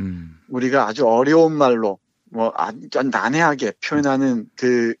놀랍니다. 우리가 아주 어려운 말로 아주 난해하게 표현하는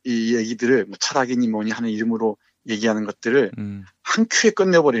이 얘기들을 철학이니 뭐니 하는 이름으로 얘기하는 것들을 한 큐에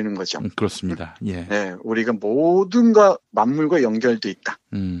끝내버리는 거죠. 그렇습니다. 네, 우리가 모든가 만물과 연결돼 있다.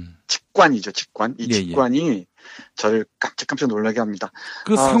 직관이죠, 직관. 이 직관이 저를 깜짝 놀라게 합니다.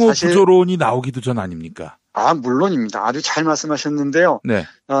 그 상호 구조론이 나오기도 전 아닙니까? 물론입니다. 아주 잘 말씀하셨는데요.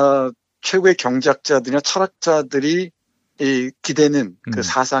 최고의 경제학자들이나 철학자들이 기대는 그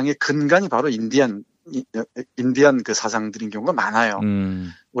사상의 근간이 바로 인디안 그 사상들인 경우가 많아요.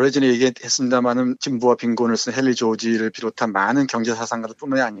 오래전에 얘기했습니다만은 진부와 빈곤을 쓴 헨리 조지를 비롯한 많은 경제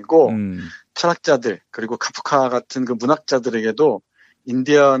사상가들뿐만이 아니고 철학자들 그리고 카프카 같은 그 문학자들에게도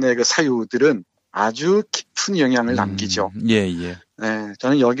인디언의 그 사유들은 아주 깊은 영향을 남기죠. 네,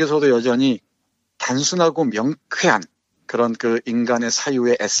 저는 여기서도 여전히 단순하고 명쾌한 그런 그 인간의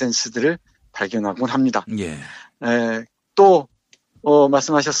사유의 에센스들을 발견하곤 합니다. 또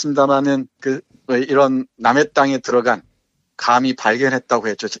말씀하셨습니다마는 이런 남의 땅에 들어간 감히 발견했다고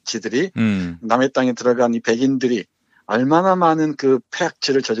했죠. 지들이 남의 땅에 들어간 이 백인들이 얼마나 많은 그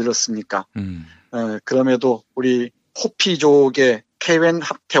폐악질을 저질렀습니까? 그럼에도 우리 호피족의 케웬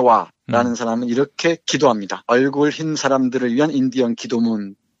합테와라는 사람은 이렇게 기도합니다. 얼굴 흰 사람들을 위한 인디언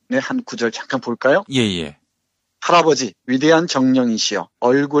기도문의 한 구절 잠깐 볼까요? 할아버지, 위대한 정령이시여,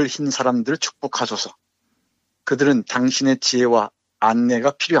 얼굴 흰 사람들을 축복하소서. 그들은 당신의 지혜와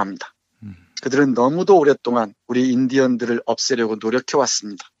안내가 필요합니다. 그들은 너무도 오랫동안 우리 인디언들을 없애려고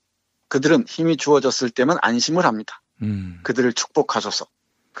노력해왔습니다. 그들은 힘이 주어졌을 때만 안심을 합니다. 그들을 축복하소서.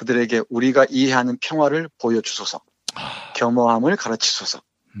 그들에게 우리가 이해하는 평화를 보여주소서. 겸허함을 가르치소서.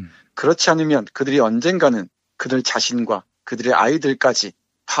 그렇지 않으면 그들이 언젠가는 그들 자신과 그들의 아이들까지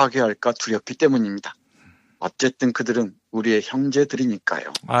파괴할까 두렵기 때문입니다. 어쨌든 그들은 우리의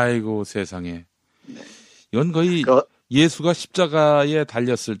형제들이니까요. 아이고 세상에. 네. 이건 거의 예수가 십자가에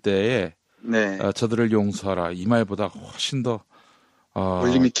달렸을 때에 네. 저들을 용서하라 이 말보다 훨씬 더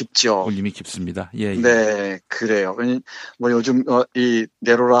울림이 깊죠. 울림이 깊습니다. 예, 예. 네, 그래요. 뭐 요즘 이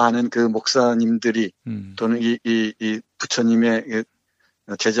네로라 하는 그 목사님들이 또는 이 부처님의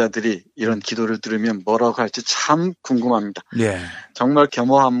제자들이 이런 기도를 들으면 뭐라고 할지 참 궁금합니다. 예. 정말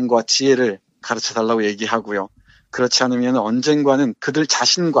겸허함과 지혜를 가르쳐 달라고 얘기하고요. 그렇지 않으면 언젠가는 그들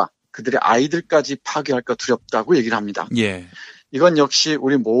자신과 그들의 아이들까지 파괴할까 두렵다고 얘기를 합니다. 예. 이건 역시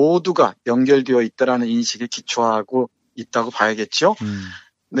우리 모두가 연결되어 있다라는 인식에 기초하고 있다고 봐야겠죠.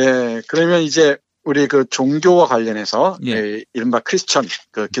 네, 그러면 이제 우리 그 종교와 관련해서 이른바 크리스천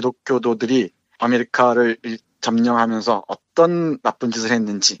그 기독교도들이 아메리카를 점령하면서 어떤 나쁜 짓을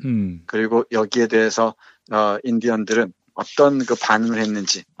했는지, 그리고 여기에 대해서 인디언들은 어떤 그 반응을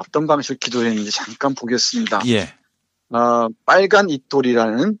했는지, 어떤 방식으로 기도를 했는지 잠깐 보겠습니다. 예. 빨간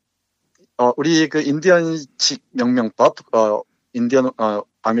잇돌이라는 우리 그 인디언식 명명법, 인디언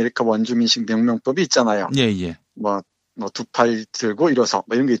아메리카 원주민식 명명법이 있잖아요. 예, 예. 뭐 두 팔 들고 일어서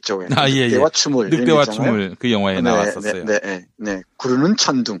뭐 이런 게 있죠. 예, 늑대와 춤을. 늑대와 춤을 그 영화에 네, 나왔었어요. 네. 구르는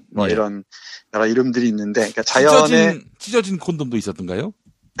천둥 뭐 이런 여러 이름들이 있는데 그러니까 자연에 찢어진 콘돔도 있었던가요?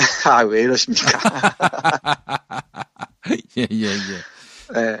 아, 왜 이러십니까? 예.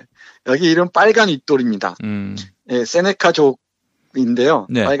 네, 여기 이름 빨간 잇돌입니다. 예, 세네카족인데요.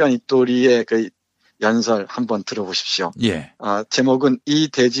 네. 빨간 잇돌이의 그 연설 한번 들어보십시오. 예. 제목은 이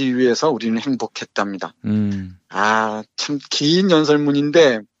대지 위에서 우리는 행복했답니다. 참 긴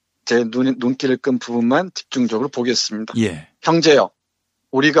연설문인데 제 눈길을 끈 부분만 집중적으로 보겠습니다. 예. 형제여,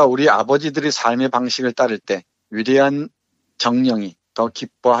 우리가 우리 아버지들의 삶의 방식을 따를 때 위대한 정령이 더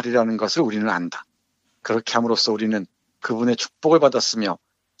기뻐하리라는 것을 우리는 안다. 그렇게 함으로써 우리는 그분의 축복을 받았으며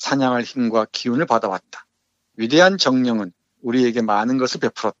사냥할 힘과 기운을 받아왔다. 위대한 정령은 우리에게 많은 것을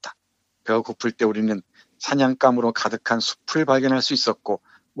베풀었다. 배가 고플 때 우리는 사냥감으로 가득한 숲을 발견할 수 있었고,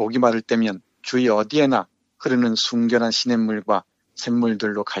 목이 마를 때면 주위 어디에나 흐르는 순결한 시냇물과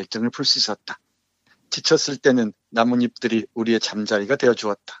샘물들로 갈증을 풀 수 있었다. 지쳤을 때는 나뭇잎들이 우리의 잠자리가 되어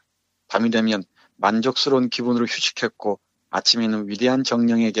주었다. 밤이 되면 만족스러운 기분으로 휴식했고, 아침에는 위대한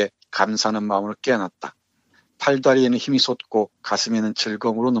정령에게 감사하는 마음으로 깨어났다. 팔다리에는 힘이 솟고 가슴에는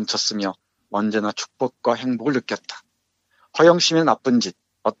즐거움으로 넘쳤으며 언제나 축복과 행복을 느꼈다. 허영심의 나쁜 짓,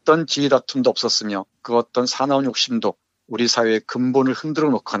 어떤 지위 다툼도 없었으며 그 어떤 사나운 욕심도 우리 사회의 근본을 흔들어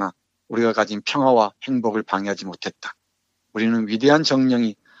놓거나 우리가 가진 평화와 행복을 방해하지 못했다. 우리는 위대한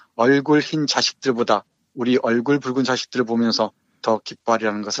정령이 얼굴 흰 자식들보다 우리 얼굴 붉은 자식들을 보면서 더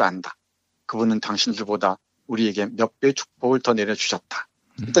기뻐하리라는 것을 안다. 그분은 당신들보다 우리에게 몇 배의 축복을 더 내려주셨다.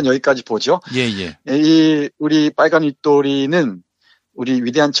 일단 여기까지 보죠. 예. 우리 빨간 윗돌이는 우리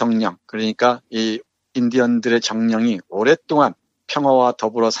위대한 정령, 그러니까 이 인디언들의 정령이 오랫동안 평화와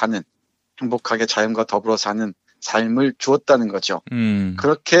더불어 사는, 행복하게 자연과 더불어 사는 삶을 주었다는 거죠.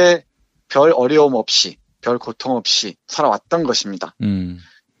 그렇게 별 어려움 없이, 별 고통 없이 살아왔던 것입니다.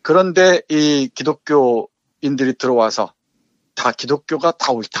 그런데 이 기독교인들이 들어와서 기독교가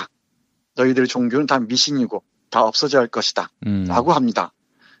다 옳다. 너희들 종교는 다 미신이고 다 없어져야 할 것이다. 라고 합니다.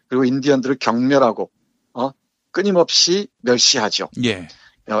 그리고 인디언들을 경멸하고 끊임없이 멸시하죠. 예.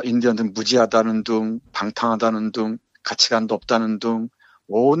 인디언들은 무지하다는 둥, 방탕하다는 둥, 가치관도 없다는 둥,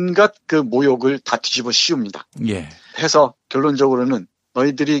 온갖 그 모욕을 다 뒤집어 씌웁니다. 예. 해서 결론적으로는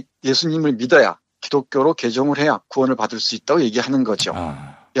너희들이 예수님을 믿어야, 기독교로 개종을 해야 구원을 받을 수 있다고 얘기하는 거죠.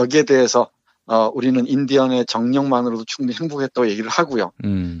 여기에 대해서 우리는 인디언의 정령만으로도 충분히 행복했다고 얘기를 하고요.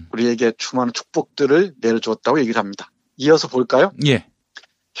 우리에게 수많은 축복들을 내려주었다고 얘기를 합니다. 이어서 볼까요? 예.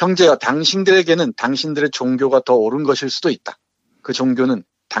 형제야, 당신들에게는 당신들의 종교가 더 옳은 것일 수도 있다. 그 종교는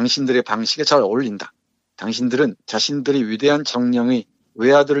당신들의 방식에 잘 어울린다. 당신들은 자신들이 위대한 정령의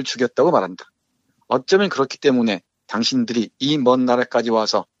외아들을 죽였다고 말한다. 어쩌면 그렇기 때문에 당신들이 이 먼 나라까지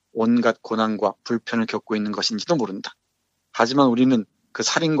와서 온갖 고난과 불편을 겪고 있는 것인지도 모른다. 하지만 우리는 그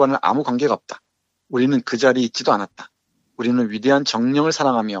살인과는 아무 관계가 없다. 우리는 그 자리에 있지도 않았다. 우리는 위대한 정령을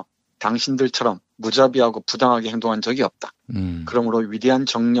사랑하며 당신들처럼 무자비하고 부당하게 행동한 적이 없다. 그러므로 위대한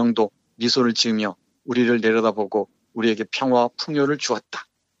정령도 미소를 지으며 우리를 내려다보고 우리에게 평화와 풍요를 주었다.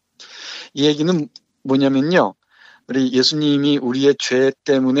 이 얘기는 뭐냐면요, 우리 예수님이 우리의 죄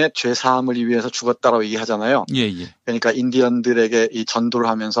때문에 죄 사함을 위해서 죽었다라고 얘기하잖아요. 예. 그러니까 인디언들에게 이 전도를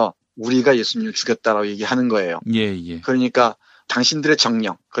하면서 우리가 예수님을 죽였다라고 얘기하는 거예요. 예. 그러니까 당신들의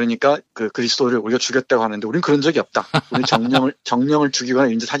정령, 그러니까 그 그리스도를 우리가 죽였다고 하는데 우리는 그런 적이 없다. 우리는 정령을 죽이거나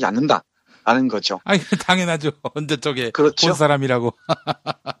이런 짓 하지 않는다. 라는 거죠. 아니, 당연하죠. 언제 쪽에 그렇죠. 본 사람이라고.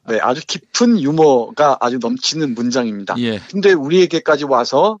 네, 아주 깊은 유머가 아주 넘치는 문장입니다. 예. 근데 우리에게까지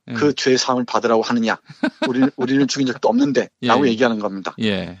와서 그 죄의 사함을 받으라고 하느냐. 우리는 죽인 적도 없는데 라고 얘기하는 겁니다.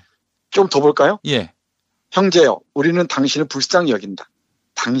 예. 좀 더 볼까요? 예. 형제여, 우리는 당신을 불쌍히 여긴다.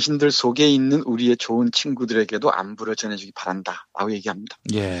 당신들 속에 있는 우리의 좋은 친구들에게도 안부를 전해주기 바란다. 라고 얘기합니다.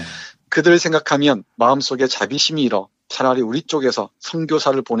 예. 그들을 생각하면 마음속에 자비심이 일어 차라리 우리 쪽에서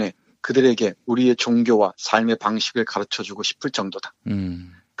선교사를 보내 그들에게 우리의 종교와 삶의 방식을 가르쳐주고 싶을 정도다.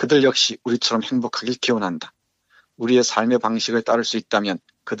 그들 역시 우리처럼 행복하길 기원한다. 우리의 삶의 방식을 따를 수 있다면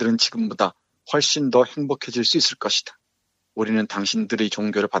그들은 지금보다 훨씬 더 행복해질 수 있을 것이다. 우리는 당신들의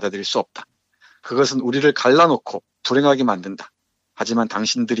종교를 받아들일 수 없다. 그것은 우리를 갈라놓고 불행하게 만든다. 하지만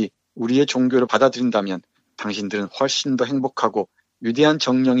당신들이 우리의 종교를 받아들인다면 당신들은 훨씬 더 행복하고 위대한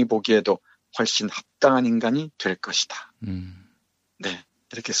정령이 보기에도 훨씬 합당한 인간이 될 것이다. 네.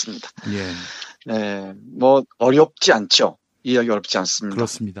 이렇게 씁니다. 예. 네, 뭐 어렵지 않죠. 이해하기 어렵지 않습니다.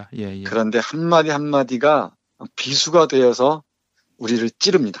 그렇습니다. 예, 예. 그런데 한마디 한마디가 비수가 되어서 우리를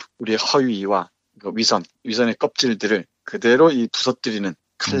찌릅니다. 우리의 허위와 위선의 껍질들을 그대로 이 부서뜨리는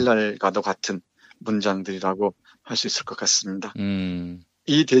칼날과도 같은 문장들이라고 할 수 있을 것 같습니다.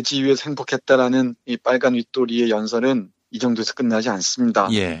 이 대지 위에서 행복했다라는 이 빨간 윗도리의 연설은 이 정도에서 끝나지 않습니다.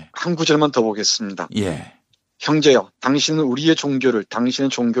 예. 한 구절만 더 보겠습니다. 예. 형제여, 당신은 우리의 종교를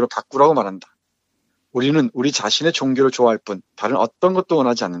당신의 종교로 바꾸라고 말한다. 우리는 우리 자신의 종교를 좋아할 뿐 다른 어떤 것도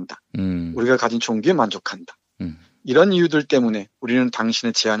원하지 않는다. 우리가 가진 종교에 만족한다. 이런 이유들 때문에 우리는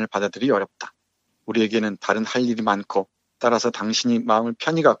당신의 제안을 받아들이기 어렵다. 우리에게는 다른 할 일이 많고 따라서 당신이 마음을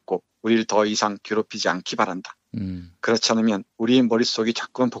편히 갖고 우리를 더 이상 괴롭히지 않기 바란다. 그렇지 않으면 우리의 머릿속이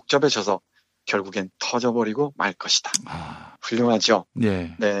자꾸만 복잡해져서 결국엔 터져버리고 말 것이다. 훌륭하죠.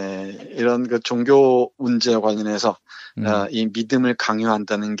 네. 네, 이런 그 종교 문제와 관련해서 이 믿음을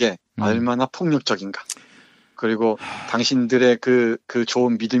강요한다는 게 얼마나 폭력적인가. 그리고 당신들의 그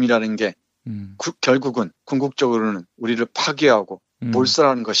좋은 믿음이라는 게 결국은 궁극적으로는 우리를 파괴하고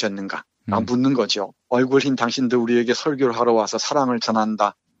몰살하는 것이었는가 묻는 거죠. 얼굴 흰 당신들 우리에게 설교를 하러 와서 사랑을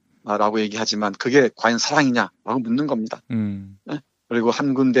전한다 라고 얘기하지만 그게 과연 사랑이냐라고 묻는 겁니다. 네? 그리고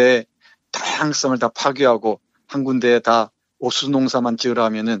한 군데에 다양성을 다 파괴하고 한 군데에 다 옥수수 농사만 지으라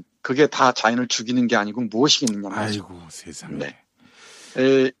하면은 그게 다 자연을 죽이는 게 아니고 무엇이겠느냐 말이죠. 아이고 세상에.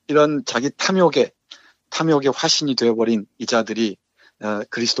 네. 이런 자기 탐욕의 화신이 되어버린 이자들이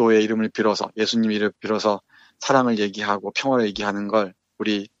그리스도의 이름을 빌어서 예수님 이름을 빌어서 사랑을 얘기하고 평화를 얘기하는 걸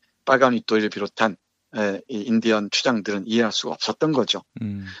우리 빨간 윗도리를 비롯한 이 인디언 추장들은 이해할 수가 없었던 거죠.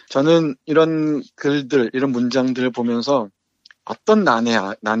 저는 이런 글들, 이런 문장들을 보면서 어떤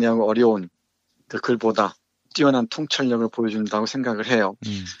난해하고 어려운 그 글보다 뛰어난 통찰력을 보여준다고 생각을 해요.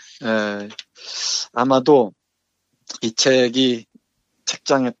 아마도 이 책이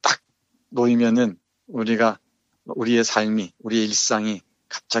책장에 딱 놓이면은 우리의 삶이, 우리의 일상이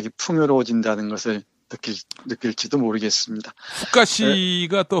갑자기 풍요로워진다는 것을 느낄지도 모르겠습니다. 훅가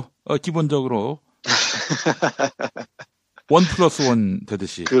씨가 또 기본적으로 1+1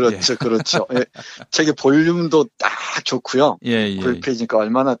 되듯이. 그렇죠, 예. 그렇죠. 예. 책의 볼륨도 딱 좋고요. 예. 9페이지니까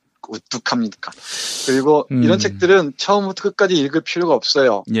얼마나 우뚝합니까. 그리고 이런 책들은 처음부터 끝까지 읽을 필요가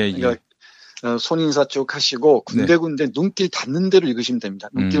없어요. 예. 그러니까 손인사 쭉 하시고 군데군데 눈길 닿는 대로 읽으시면 됩니다.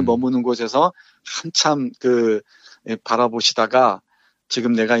 눈길 머무는 곳에서 한참 바라보시다가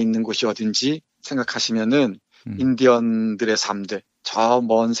지금 내가 있는 곳이 어딘지 생각하시면은 인디언들의 삶들, 저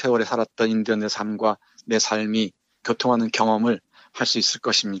먼 세월에 살았던 인디언의 삶과 내 삶이 교통하는 경험을 할 수 있을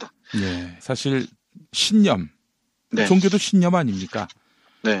것입니다. 네, 사실 신념, 네. 종교도 신념 아닙니까?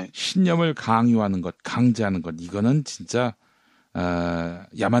 네. 신념을 강요하는 것, 강제하는 것, 이거는 진짜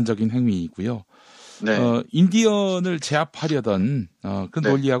야만적인 행위이고요. 네. 인디언을 제압하려던 그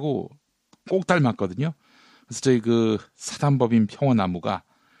논리하고 꼭 닮았거든요. 그래서 저희 그 사단법인 평화나무가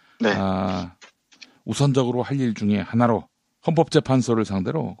우선적으로 할 일 중에 하나로 헌법재판소를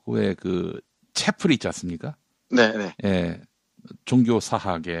상대로 왜 그 채플이 있지 않습니까? 네. 예, 종교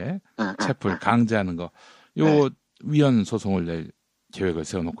사학의 채플 강제하는 거, 요 위헌 소송을 낼 계획을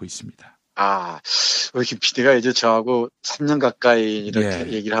세워놓고 있습니다. 우리 김 PD가 이제 저하고 3년 가까이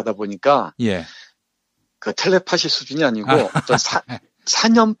이렇게 얘기를 하다 보니까 그 텔레파시 수준이 아니고 어떤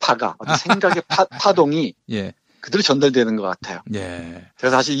사념파가 어떤 생각의 파동이 그대로 전달되는 것 같아요.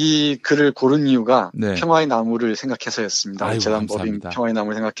 그래서 사실 이 글을 고른 이유가 평화의 나무를 생각해서였습니다. 재단법인 평화의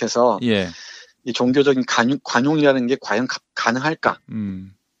나무를 생각해서 이 종교적인 관용이라는 게 과연 가능할까?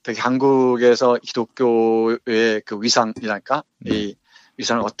 특히 한국에서 기독교의 그 위상이랄까? 이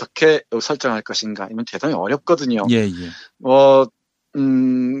위상을 어떻게 설정할 것인가 이건 대단히 어렵거든요. 예.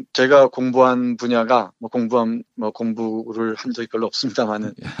 제가 공부한 분야가 공부를 한 적이 별로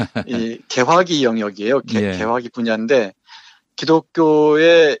없습니다만은 이 개화기 영역이에요. 개화기 분야인데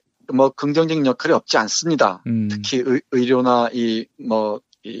기독교의 긍정적인 역할이 없지 않습니다. 특히 의료나 이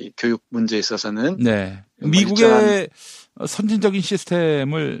교육 문제에 있어서는. 네. 미국의 선진적인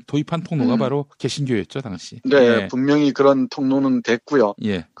시스템을 도입한 통로가 바로 개신교였죠, 당시. 네, 분명히 그런 통로는 됐고요.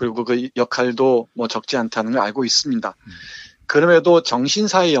 예. 그리고 그 역할도 적지 않다는 걸 알고 있습니다. 그럼에도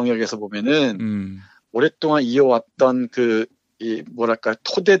정신사회 영역에서 보면은 오랫동안 이어왔던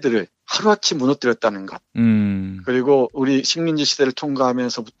토대들을 하루아침 무너뜨렸다는 것. 그리고 우리 식민지 시대를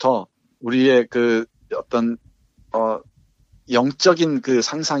통과하면서부터 우리의 영적인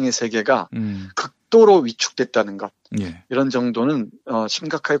상상의 세계가 극도로 위축됐다는 것. 예. 이런 정도는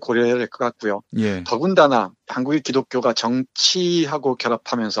심각하게 고려해야 될 것 같고요. 예. 더군다나 한국의 기독교가 정치하고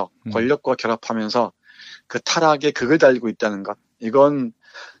결합하면서 권력과 결합하면서 그 타락의 극을 달리고 있다는 것. 이건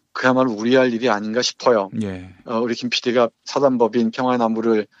그야말로 우려할 일이 아닌가 싶어요. 예. 우리 김 PD가 사단법인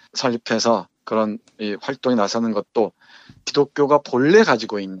평화나무를 설립해서 그런 활동에 나서는 것도 기독교가 본래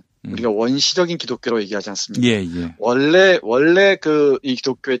가지고 있는 우리가 원시적인 기독교로 얘기하지 않습니까? 예. 원래 이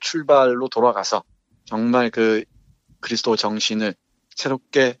기독교의 출발로 돌아가서 정말 그리스도 정신을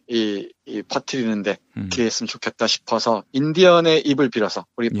새롭게 퍼뜨리는데 기회했으면 좋겠다 싶어서 인디언의 입을 빌어서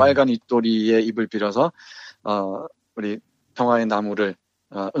우리 빨간 윗도리의 입을 빌어서 우리 평화의 나무를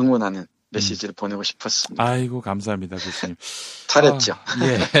응원하는 메시지를 보내고 싶었습니다. 아이고 감사합니다, 교수님. 잘했죠.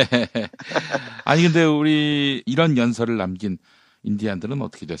 예. 아니 근데 우리 이런 연설을 남긴 인디안들은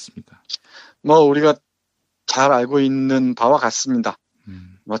어떻게 됐습니까? 우리가 잘 알고 있는 바와 같습니다.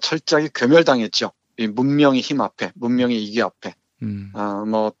 철저하게 괴멸당했죠. 이 문명의 힘 앞에, 문명의 이기 앞에.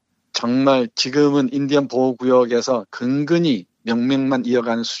 정말 지금은 인디언 보호구역에서 근근히 명맥만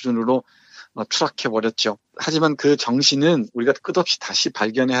이어가는 수준으로 추락해버렸죠. 하지만 그 정신은 우리가 끝없이 다시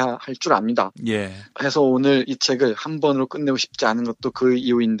발견해야 할 줄 압니다. 예. 그래서 오늘 이 책을 한 번으로 끝내고 싶지 않은 것도 그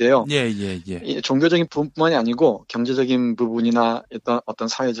이유인데요. 예. 종교적인 부분뿐만이 아니고 경제적인 부분이나 어떤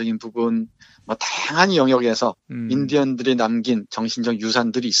사회적인 부분, 다양한 영역에서 인디언들이 남긴 정신적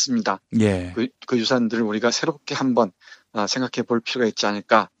유산들이 있습니다. 예. 그 유산들을 우리가 새롭게 한번 생각해 볼 필요가 있지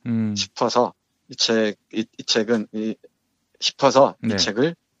않을까 싶어서 이 책은 싶어서 이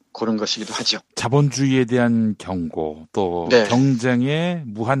책을 고른 것이기도 하죠. 자본주의에 대한 경고, 또 경쟁의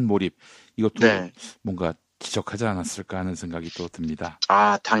무한 몰입, 이것도 뭔가 지적하지 않았을까 하는 생각이 또 듭니다.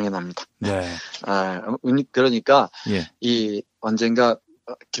 당연합니다. 네. 그러니까 언젠가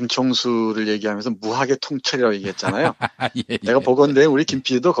김총수를 얘기하면서 무학의 통찰이라고 얘기했잖아요. 예. 내가 보건대 우리 김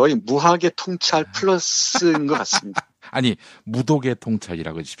PD도 거의 무학의 통찰 플러스인 것 같습니다. 아니, 무독의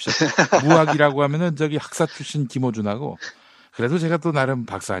통찰이라고 해주십시오. 무학이라고 하면은 학사 출신 김호준하고 그래도 제가 또 나름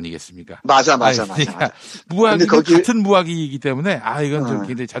박사 아니겠습니까? 맞아. 무학이 같은 무학이기 때문에 이건 좀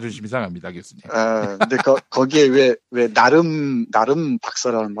굉장히 자존심이 상합니다, 교수님. 근데 거기에 왜 나름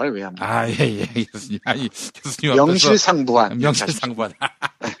박사라는 말을 왜 합니까? 예, 교수님. 아니, 교수님 명실상부한.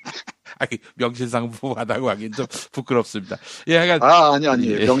 명실상부하다고 하긴 좀 부끄럽습니다. 예,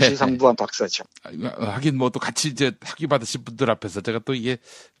 아니에요. 명실상부한 박사죠. 하긴 또 같이 이제 학위 받으신 분들 앞에서 제가 또 이게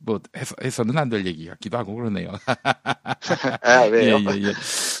해서는 안 될 얘기 같기도 하고 그러네요. 왜요? 예.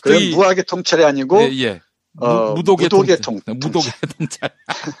 그럼 무학의 통찰이 아니고 무독의 통찰.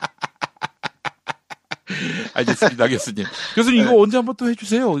 알겠습니다, 교수님. 교수님 이거 언제 한번 또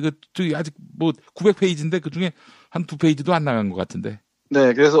해주세요. 이거 아직 900페이지인데 그 중에 한 2페이지도 안 나간 것 같은데.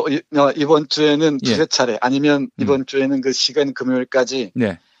 네, 그래서 이번 주에는 두세 차례 아니면 이번 주에는 그 시간 금요일까지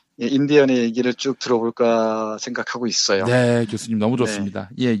인디언의 얘기를 쭉 들어볼까 생각하고 있어요. 네, 교수님 너무 좋습니다.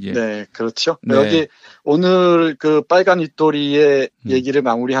 예. 네, 그렇죠. 여기 오늘 그 빨간 윗도리의 얘기를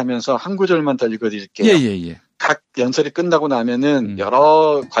마무리하면서 한 구절만 더 읽어드릴게요. 예. 각 연설이 끝나고 나면은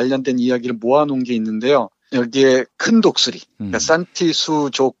여러 관련된 이야기를 모아놓은 게 있는데요. 여기에 큰 독수리, 그러니까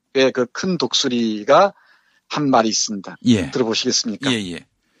산티수족의 그 큰 독수리가 한 말이 있습니다. 들어보시겠습니까? 예.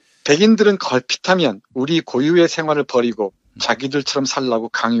 백인들은 걸핏하면 우리 고유의 생활을 버리고 자기들처럼 살라고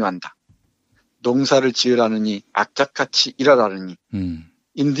강요한다. 농사를 지으라느니 악착같이 일하라느니.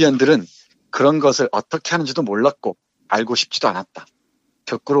 인디언들은 그런 것을 어떻게 하는지도 몰랐고 알고 싶지도 않았다.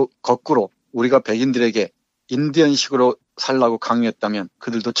 거꾸로 우리가 백인들에게 인디언식으로 살라고 강요했다면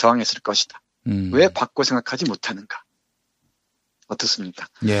그들도 저항했을 것이다. 왜 바꿔 생각하지 못하는가? 어떻습니까?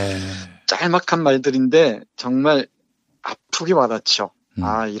 예. 짤막한 말들인데 정말 아프게 와닿죠.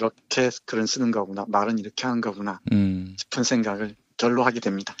 이렇게 글은 쓰는 거구나. 말은 이렇게 하는 거구나. 싶은 생각을 절로 하게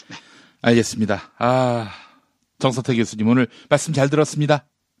됩니다. 네. 알겠습니다. 정서태 교수님 오늘 말씀 잘 들었습니다.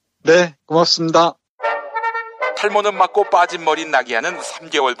 네, 고맙습니다. 탈모는 막고 빠진 머리 나게 하는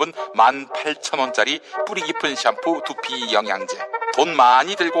 3개월분 18,000원짜리 뿌리 깊은 샴푸 두피 영양제. 돈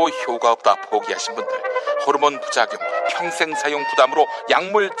많이 들고 효과 없다 포기하신 분들, 호르몬 부작용, 평생 사용 부담으로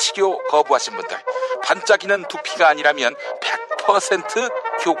약물 치료 거부하신 분들, 반짝이는 두피가 아니라면 100%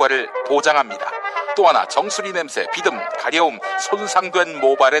 효과를 보장합니다. 또 하나 정수리 냄새, 비듬, 가려움, 손상된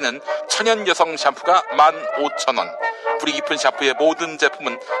모발에는 천연 여성 샴푸가 15,000원. 뿌리 깊은 샴푸의 모든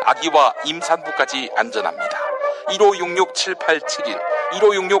제품은 아기와 임산부까지 안전합니다. 1566-7871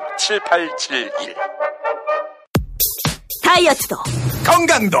 1566-7871. 다이어트도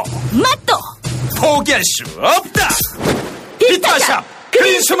건강도 맛도 포기할 수 없다. 비타샵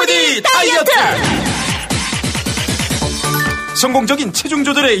그린 스무디 다이어트. 성공적인 체중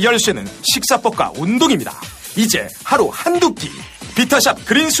조절의 열쇠는 식사법과 운동입니다. 이제 하루 한두 끼 비타샵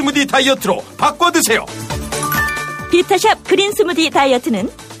그린 스무디 다이어트로 바꿔 드세요. 비타샵 그린 스무디 다이어트는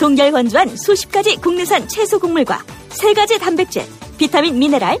동결 건조한 수십 가지 국내산 채소 곡물과 3가지 단백질, 비타민,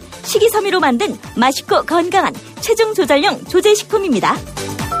 미네랄, 식이섬유로 만든 맛있고 건강한 체중 조절용 조제식품입니다.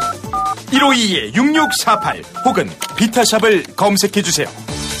 1522-6648 혹은 비타샵을 검색해주세요.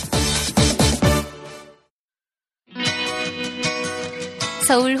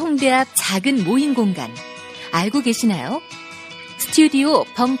 서울 홍대 앞 작은 모임 공간 알고 계시나요? 스튜디오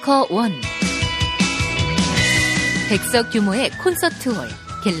벙커 원. 100석 규모의 콘서트홀,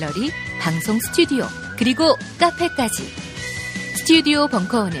 갤러리, 방송 스튜디오, 그리고 카페까지. 스튜디오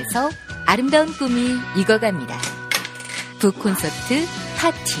벙커원에서 아름다운 꿈이 익어갑니다. 북콘서트,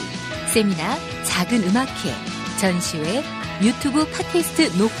 파티, 세미나, 작은 음악회, 전시회, 유튜브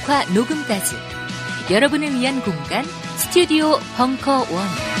팟캐스트 녹화, 녹음까지 여러분을 위한 공간 스튜디오 벙커원.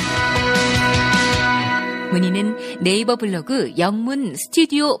 문의는 네이버 블로그 영문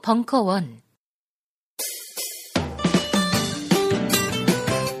스튜디오 벙커원.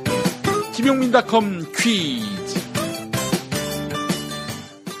 김용민닷컴 퀴즈.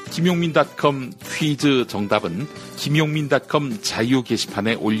 김용민닷컴 퀴즈 정답은 김용민닷컴 자유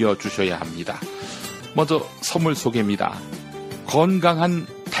게시판에 올려주셔야 합니다. 먼저 선물 소개입니다. 건강한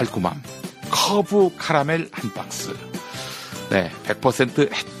달콤함 커브 카라멜 한 박스. 네,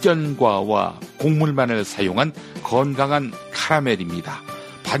 100% 햇견과와 곡물만을 사용한 건강한 카라멜입니다.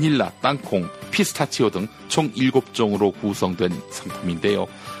 바닐라, 땅콩, 피스타치오 등 총 7종으로 구성된 상품인데요.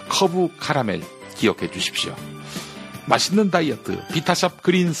 커브 카라멜 기억해 주십시오. 맛있는 다이어트 비타샵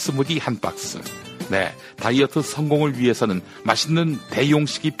그린 스무디 한 박스. 네, 다이어트 성공을 위해서는 맛있는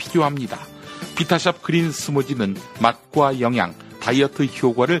대용식이 필요합니다. 비타샵 그린 스무디는 맛과 영양, 다이어트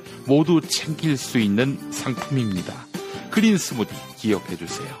효과를 모두 챙길 수 있는 상품입니다. 그린 스무디 기억해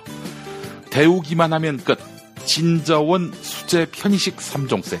주세요. 데우기만 하면 끝. 진저원 수제 편의식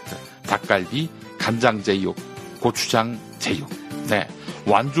 3종 세트. 닭갈비, 간장 제육, 고추장 제육. 네,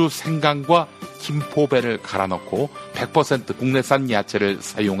 완주 생강과 김포배를 갈아 넣고 100% 국내산 야채를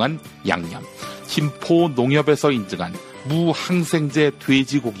사용한 양념. 김포 농협에서 인증한 무항생제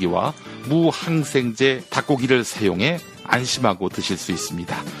돼지고기와 무항생제 닭고기를 사용해 안심하고 드실 수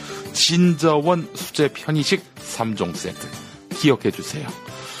있습니다. 진저원 수제 편의식 3종 세트 기억해 주세요.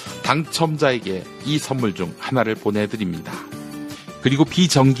 당첨자에게 이 선물 중 하나를 보내드립니다. 그리고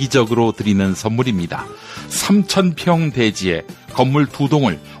비정기적으로 드리는 선물입니다. 3,000평 대지에 건물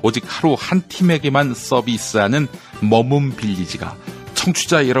 2동을 오직 하루 한 팀에게만 서비스하는 머문 빌리지가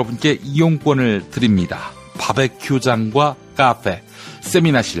청취자 여러분께 이용권을 드립니다. 바베큐장과 카페,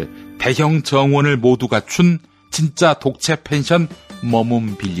 세미나실, 대형 정원을 모두 갖춘 진짜 독채 펜션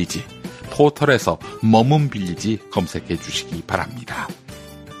머문 빌리지. 포털에서 머문 빌리지 검색해 주시기 바랍니다.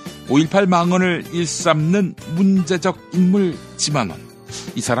 5.18 망언을 일삼는 문제적 인물 지만원.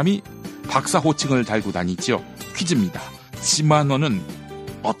 이 사람이 박사 호칭을 달고 다니죠. 퀴즈입니다. 지만원은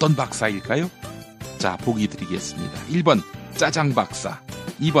어떤 박사일까요? 자, 보기 드리겠습니다. 1번 짜장 박사,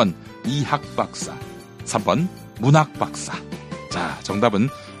 2번 이학 박사, 3번 문학 박사. 자, 정답은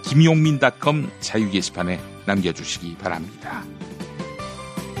김용민닷컴 자유 게시판에 남겨주시기 바랍니다.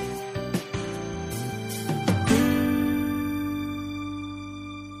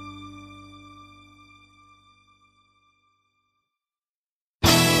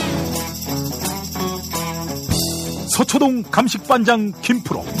 서초동 감식반장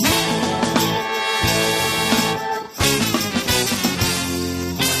김프로.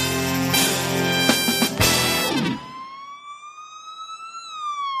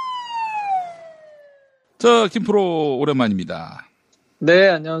 자, 김프로 오랜만입니다. 네,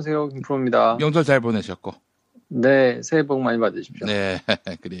 안녕하세요. 김프로입니다. 명절 잘 보내셨고. 네, 새해 복 많이 받으십시오. 네,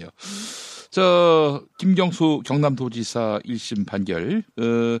 그래요. 저 김경수 경남도지사 1심 판결,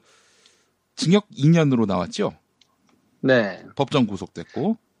 징역 2년으로 나왔죠? 네. 법정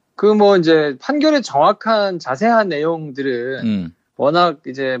구속됐고. 뭐 이제 판결의 정확한 자세한 내용들은 워낙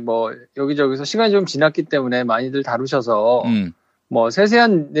이제 뭐 여기저기서 시간이 좀 지났기 때문에 많이들 다루셔서 뭐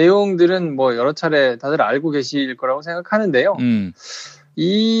세세한 내용들은 뭐 여러 차례 다들 알고 계실 거라고 생각하는데요.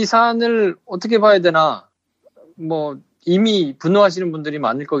 이 사안을 어떻게 봐야 되나, 뭐 이미 분노하시는 분들이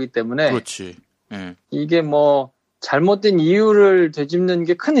많을 거기 때문에 그렇지. 이게 뭐 잘못된 이유를 되짚는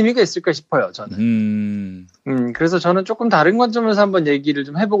게 큰 의미가 있을까 싶어요, 저는. 그래서 저는 조금 다른 관점에서 한번 얘기를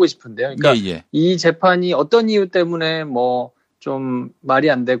좀 해보고 싶은데요. 그러니까 이 재판이 어떤 이유 때문에 뭐 좀 말이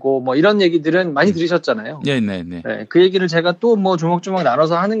안 되고 뭐 이런 얘기들은 많이 들으셨잖아요. 네, 그 얘기를 제가 또 뭐 조목조목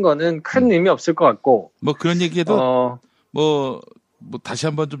나눠서 하는 거는 큰 의미 없을 것 같고. 뭐 그런 얘기해도 뭐 다시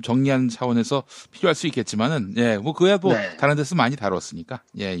한번 좀 정리하는 차원에서 필요할 수 있겠지만은, 뭐 그야 뭐 다른 데서 많이 다뤘으니까.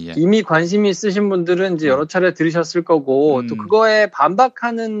 이미 관심이 있으신 분들은 이제 여러 차례 들으셨을 거고, 또 그거에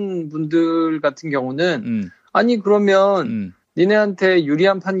반박하는 분들 같은 경우는, 아니, 그러면 니네한테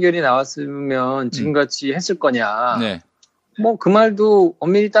유리한 판결이 나왔으면 지금같이 했을 거냐. 뭐 그 말도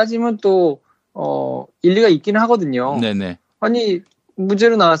엄밀히 따지면 또, 일리가 있긴 하거든요. 아니,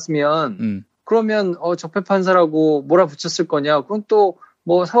 무죄로 나왔으면, 그러면 적폐 판사라고 몰아붙였을 거냐? 그건 또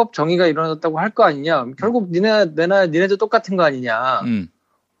뭐 사법 정의가 일어났다고 할 거 아니냐? 결국 니네도 똑같은 거 아니냐?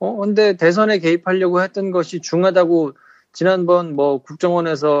 근데 대선에 개입하려고 했던 것이 중하다고 지난번 뭐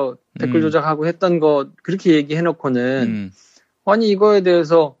국정원에서 댓글 조작하고 했던 거 그렇게 얘기해놓고는 아니 이거에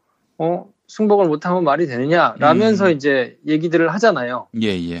대해서 승복을 못하면 말이 되느냐? 라면서 이제 얘기들을 하잖아요.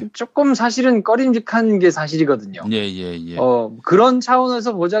 조금 사실은 꺼림직한 게 사실이거든요. 그런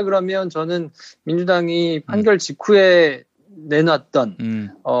차원에서 보자 그러면 저는 민주당이 판결 직후에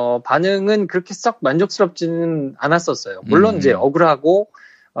내놨던 반응은 그렇게 썩 만족스럽지는 않았었어요. 물론 이제 억울하고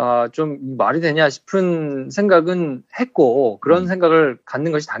좀 말이 되냐 싶은 생각은 했고 그런 생각을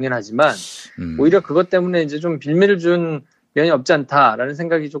갖는 것이 당연하지만 오히려 그것 때문에 이제 좀 빌미를 준 면이 없지 않다라는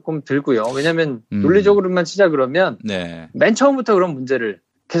생각이 조금 들고요. 왜냐하면 논리적으로만 치자 그러면 맨 처음부터 그런 문제를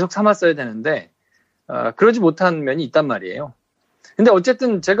계속 삼았어야 되는데 그러지 못한 면이 있단 말이에요. 근데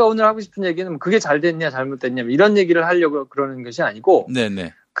어쨌든 제가 오늘 하고 싶은 얘기는 그게 잘 됐냐 잘못됐냐 이런 얘기를 하려고 그러는 것이 아니고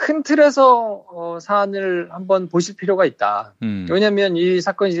큰 틀에서 사안을 한번 보실 필요가 있다. 왜냐하면 이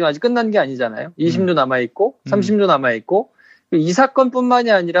사건이 지금 아직 끝난 게 아니잖아요. 20도 남아있고 30도 남아있고 이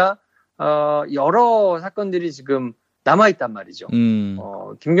사건뿐만이 아니라 여러 사건들이 지금 남아있단 말이죠.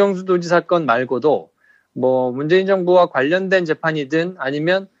 김경수 도지 사건 말고도 뭐 문재인 정부와 관련된 재판이든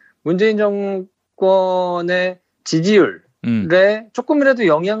아니면 문재인 정권의 지지율에 조금이라도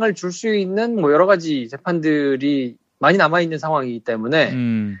영향을 줄 수 있는 뭐 여러 가지 재판들이 많이 남아있는 상황이기 때문에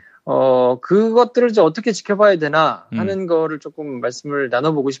그것들을 이제 어떻게 지켜봐야 되나 하는 거를 조금 말씀을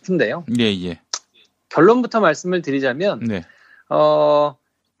나눠보고 싶은데요. 결론부터 말씀을 드리자면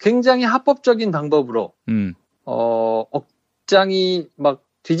굉장히 합법적인 방법으로 억장이 막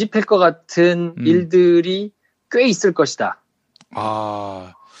뒤집힐 것 같은 일들이 꽤 있을 것이다.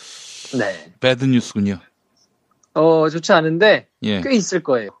 배드 뉴스군요. 좋지 않은데 꽤 있을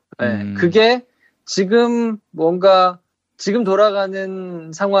거예요. 그게 지금 뭔가 지금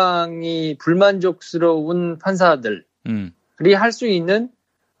돌아가는 상황이 불만족스러운 판사들이 할 수 있는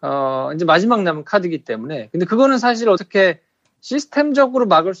이제 마지막 남은 카드이기 때문에 근데 그거는 사실 어떻게 시스템적으로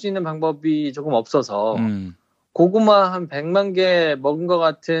막을 수 있는 방법이 조금 없어서 고구마 한 100만 개 먹은 것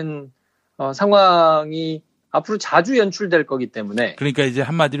같은 상황이 앞으로 자주 연출될 거기 때문에 그러니까 이제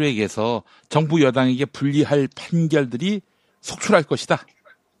한마디로 얘기해서 정부 여당에게 불리할 판결들이 속출할 것이다.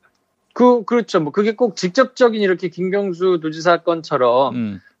 그렇죠. 뭐 그게 꼭 직접적인 이렇게 김경수 도지사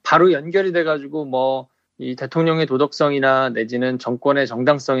건처럼 바로 연결이 돼가지고 뭐 이 대통령의 도덕성이나 내지는 정권의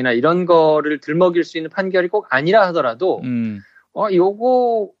정당성이나 이런 거를 들먹일 수 있는 판결이 꼭 아니라 하더라도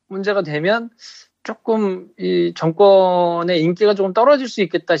요거 문제가 되면 조금 이 정권의 인기가 조금 떨어질 수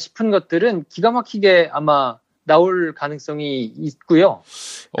있겠다 싶은 것들은 기가 막히게 아마 나올 가능성이 있고요.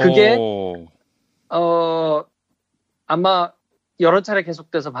 그게 아마 여러 차례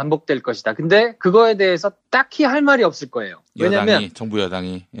계속돼서 반복될 것이다. 근데 그거에 대해서 딱히 할 말이 없을 거예요. 왜냐면 정부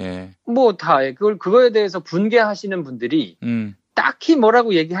여당이 뭐 다 그거에 대해서 분개하시는 분들이 딱히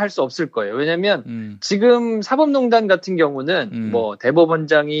뭐라고 얘기할 수 없을 거예요. 왜냐면 지금 사법농단 같은 경우는 뭐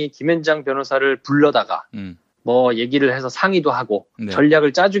대법원장이 김현장 변호사를 불러다가 뭐 얘기를 해서 상의도 하고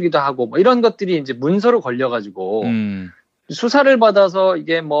전략을 짜주기도 하고 뭐 이런 것들이 이제 문서로 걸려가지고 수사를 받아서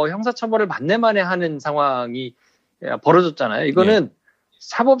이게 뭐 형사처벌을 받네 만에 하는 상황이 벌어졌잖아요. 이거는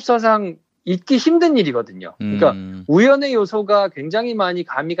사법사상 있기 힘든 일이거든요. 그러니까 우연의 요소가 굉장히 많이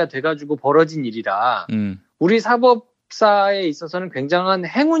가미가 돼가지고 벌어진 일이라 우리 사법사에 있어서는 굉장한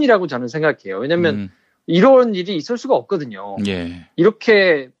행운이라고 저는 생각해요. 왜냐하면 이런 일이 있을 수가 없거든요.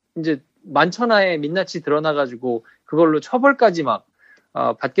 이렇게 이제 만천하에 민낯이 드러나가지고 그걸로 처벌까지 막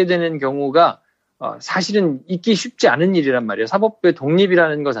받게 되는 경우가 사실은 있기 쉽지 않은 일이란 말이에요. 사법부의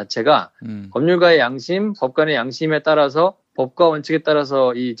독립이라는 것 자체가 법률가의 양심, 법관의 양심에 따라서 법과 원칙에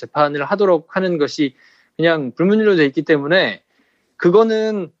따라서 이 재판을 하도록 하는 것이 그냥 불문율로 되어 있기 때문에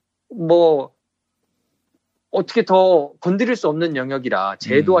그거는 뭐 어떻게 더 건드릴 수 없는 영역이라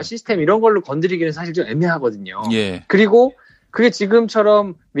제도와 시스템 이런 걸로 건드리기는 사실 좀 애매하거든요. 예. 그리고 그게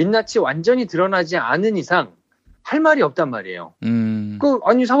지금처럼 민낯이 완전히 드러나지 않은 이상 할 말이 없단 말이에요.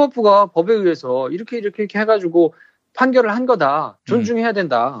 아니 사법부가 법에 의해서 이렇게 해가지고 판결을 한 거다. 존중해야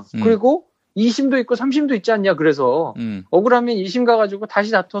된다. 그리고 2심도 있고 3심도 있지 않냐. 그래서 억울하면 2심 가가지고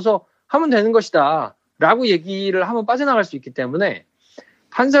다시 다퉈서 하면 되는 것이다. 라고 얘기를 하면 빠져나갈 수 있기 때문에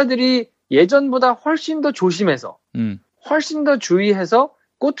판사들이 예전보다 훨씬 더 조심해서 훨씬 더 주의해서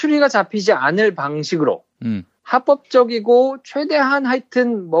꼬투리가 잡히지 않을 방식으로 합법적이고 최대한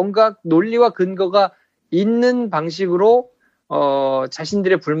하여튼 뭔가 논리와 근거가 있는 방식으로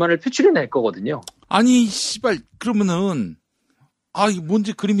자신들의 불만을 표출해낼 거거든요. 아니 씨발 그러면은 이게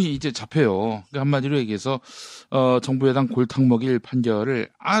뭔지 그림이 이제 잡혀요. 그러니까 한마디로 얘기해서 정부 여당 골탕 먹일 판결을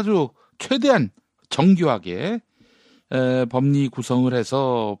아주 최대한 정교하게 법리 구성을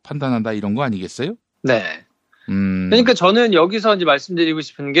해서 판단한다 이런 거 아니겠어요? 네. 그러니까 저는 여기서 이제 말씀드리고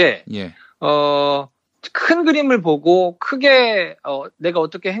싶은 게 큰 그림을 보고 크게 내가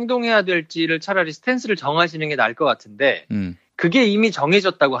어떻게 행동해야 될지를 차라리 스탠스를 정하시는 게 나을 것 같은데 그게 이미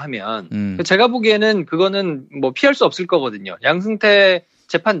정해졌다고 하면 제가 보기에는 그거는 뭐 피할 수 없을 거거든요. 양승태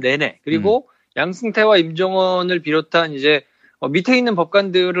재판 내내 그리고 양승태와 임종원을 비롯한 이제 밑에 있는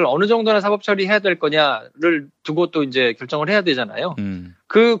법관들을 어느 정도나 사법 처리해야 될 거냐를 두고 또 이제 결정을 해야 되잖아요.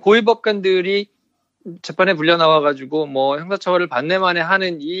 그 고위 법관들이 재판에 불려 나와가지고 뭐 형사처벌을 받네만에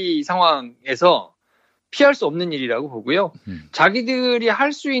하는 이 상황에서 피할 수 없는 일이라고 보고요. 자기들이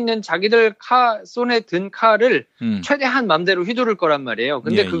할 수 있는 자기들 손에 든 칼을 최대한 맘대로 휘두를 거란 말이에요.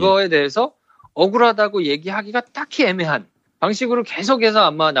 근데 그거에 대해서 억울하다고 얘기하기가 딱히 애매한 방식으로 계속해서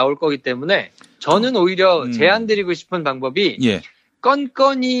아마 나올 거기 때문에 저는 오히려 제안드리고 싶은 방법이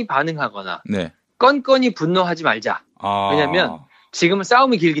건건이 반응하거나 건건이 분노하지 말자. 왜냐하면 지금은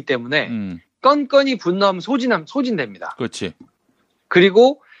싸움이 길기 때문에 건건이 분노하면 소진됩니다. 그렇지.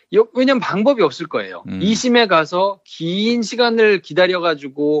 그리고 왜냐면 방법이 없을 거예요. 2심에 가서 긴 시간을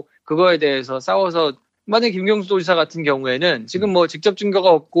기다려가지고 그거에 대해서 싸워서 만약에 김경수 도지사 같은 경우에는 지금 뭐 직접 증거가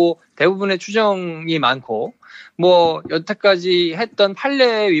없고 대부분의 추정이 많고 뭐 여태까지 했던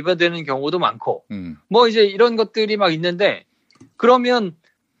판례에 위반되는 경우도 많고 뭐 이제 이런 것들이 막 있는데 그러면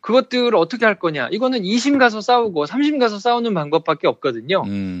그것들을 어떻게 할 거냐. 이거는 2심 가서 싸우고 3심 가서 싸우는 방법밖에 없거든요.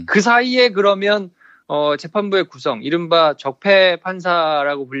 그 사이에 그러면 재판부의 구성, 이른바 적폐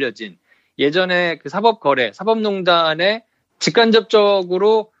판사라고 불려진 예전에 그 사법거래, 사법농단에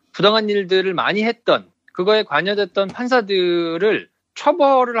직간접적으로 부당한 일들을 많이 했던 그거에 관여됐던 판사들을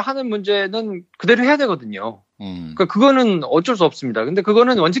처벌을 하는 문제는 그대로 해야 되거든요. 그러니까 그거는 어쩔 수 없습니다. 근데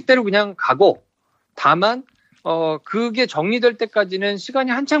그거는 원칙대로 그냥 가고 다만 그게 정리될 때까지는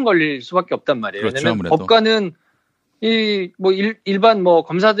시간이 한참 걸릴 수밖에 없단 말이에요. 그렇죠, 왜냐면 아무래도. 법관은 일반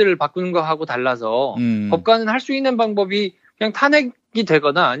거검사들을 바꾸는 거하고 달라서 법관은 할 수 있는 방법이 그냥 탄핵이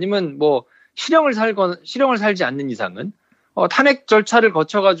되거나 아니면 뭐 실형을 살지 않는 이상은 탄핵 절차를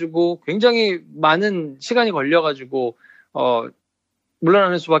거쳐가지고 굉장히 많은 시간이 걸려가지고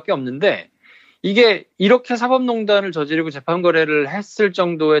물러나는 수밖에 없는데 이게 이렇게 사법농단을 저지르고 재판거래를 했을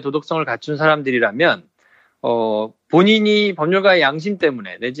정도의 도덕성을 갖춘 사람들이라면 본인이 법률가의 양심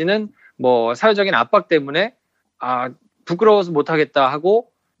때문에 내지는 뭐 사회적인 압박 때문에 부끄러워서 못하겠다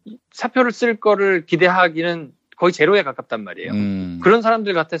하고 사표를 쓸 거를 기대하기는 거의 제로에 가깝단 말이에요. 그런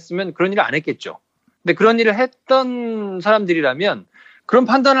사람들 같았으면 그런 일을 안 했겠죠. 근데 그런 일을 했던 사람들이라면 그런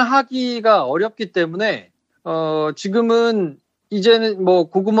판단을 하기가 어렵기 때문에 지금은 이제는 뭐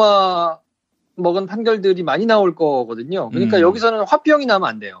고구마 먹은 판결들이 많이 나올 거거든요. 그러니까 여기서는 화병이 나면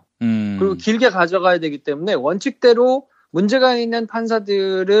안 돼요. 그리고 길게 가져가야 되기 때문에 원칙대로 문제가 있는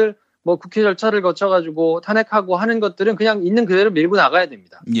판사들을 뭐 국회 절차를 거쳐가지고 탄핵하고 하는 것들은 그냥 있는 그대로 밀고 나가야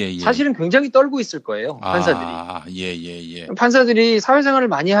됩니다. 사실은 굉장히 떨고 있을 거예요. 판사들이. 판사들이 사회생활을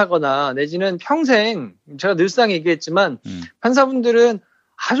많이 하거나 내지는 평생 제가 늘상 얘기했지만 판사분들은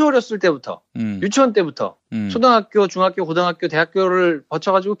아주 어렸을 때부터 유치원 때부터 초등학교, 중학교, 고등학교, 대학교를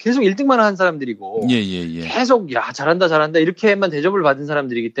거쳐가지고 계속 1등만 한 사람들이고 계속 야 잘한다 이렇게만 대접을 받은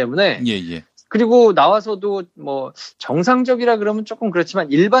사람들이기 때문에 그리고 나와서도 뭐 정상적이라 그러면 조금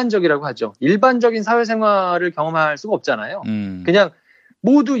그렇지만 일반적이라고 하죠. 일반적인 사회생활을 경험할 수가 없잖아요. 그냥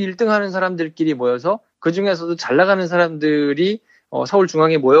모두 1등 하는 사람들끼리 모여서 그중에서도 잘 나가는 사람들이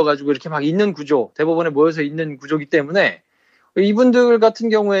서울중앙에 모여가지고 이렇게 막 있는 구조, 대법원에 모여서 있는 구조이기 때문에 이분들 같은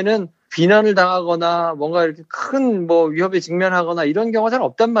경우에는 비난을 당하거나 뭔가 이렇게 큰 뭐 위협에 직면하거나 이런 경우가 잘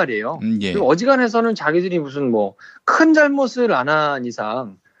없단 말이에요. 예. 그리고 어지간해서는 자기들이 무슨 뭐 큰 잘못을 안 한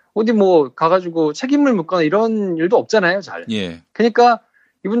이상 어디 뭐 가가지고 책임을 묻거나 이런 일도 없잖아요, 잘. 예. 그러니까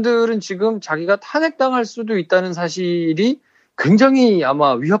이분들은 지금 자기가 탄핵당할 수도 있다는 사실이 굉장히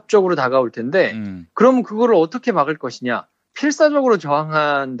아마 위협적으로 다가올 텐데, 그럼 그거를 어떻게 막을 것이냐? 필사적으로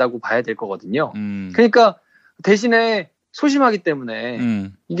저항한다고 봐야 될 거거든요. 그러니까 대신에 소심하기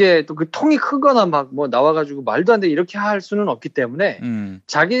때문에 이게 또 그 통이 크거나 막 뭐 나와가지고 말도 안 돼 이렇게 할 수는 없기 때문에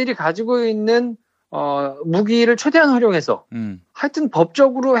자기들이 가지고 있는 무기를 최대한 활용해서 하여튼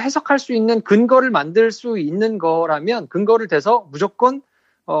법적으로 해석할 수 있는 근거를 만들 수 있는 거라면 근거를 대서 무조건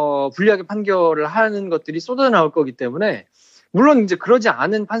불리하게 판결을 하는 것들이 쏟아 나올 거기 때문에 물론 이제 그러지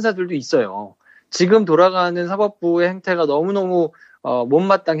않은 판사들도 있어요. 지금 돌아가는 사법부의 행태가 너무너무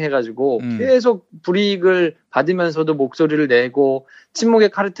못마땅해가지고 계속 불이익을 받으면서도 목소리를 내고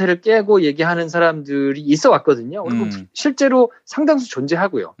침묵의 카르텔을 깨고 얘기하는 사람들이 있어 왔거든요. 그리고 실제로 상당수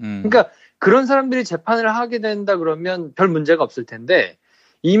존재하고요. 그러니까 그런 사람들이 재판을 하게 된다 그러면 별 문제가 없을 텐데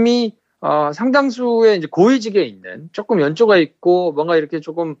이미 상당수의 이제 고위직에 있는 조금 연조가 있고 뭔가 이렇게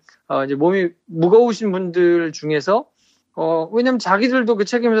조금 이제 몸이 무거우신 분들 중에서 왜냐면 자기들도 그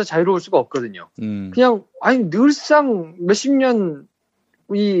책임에서 자유로울 수가 없거든요. 그냥 아니 늘상 몇십 년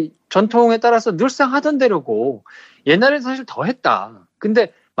이 전통에 따라서 늘상 하던 대로고 옛날에는 사실 더 했다.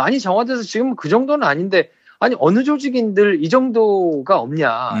 근데 많이 정화돼서 지금은 그 정도는 아닌데 아니 어느 조직인들 이 정도가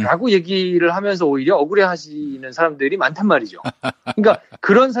없냐라고 얘기를 하면서 오히려 억울해하시는 사람들이 많단 말이죠. 그러니까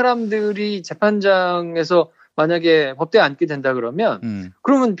그런 사람들이 재판장에서 만약에 법대에 앉게 된다 그러면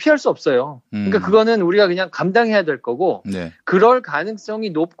그러면 피할 수 없어요. 그러니까 그거는 우리가 그냥 감당해야 될 거고 네. 그럴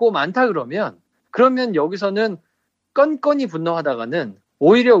가능성이 높고 많다 그러면 여기서는 건건이 분노하다가는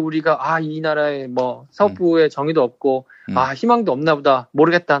오히려 우리가 이 나라에 뭐 사법부에 정의도 없고 희망도 없나 보다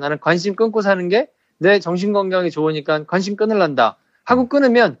모르겠다 나는 관심 끊고 사는 게 내 정신 건강에 좋으니까 관심 끊을란다 하고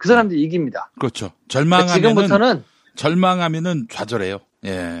끊으면 그 사람들이 이깁니다. 그렇죠. 절망하면은 좌절해요.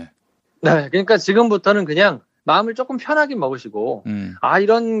 예. 네, 그러니까 지금부터는 그냥 마음을 조금 편하게 먹으시고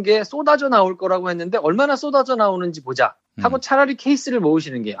이런 게 쏟아져 나올 거라고 했는데 얼마나 쏟아져 나오는지 보자 하고 차라리 케이스를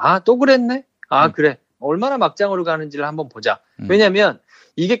모으시는 게 또 그랬네? 그래. 얼마나 막장으로 가는지를 한번 보자. 왜냐하면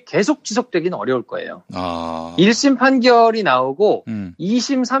이게 계속 지속되기는 어려울 거예요. 1심 판결이 나오고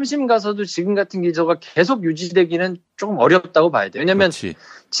 2심, 3심 가서도 지금 같은 기조가 계속 유지되기는 조금 어렵다고 봐야 돼요. 왜냐하면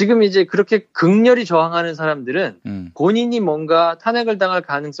지금 이제 그렇게 극렬히 저항하는 사람들은 본인이 뭔가 탄핵을 당할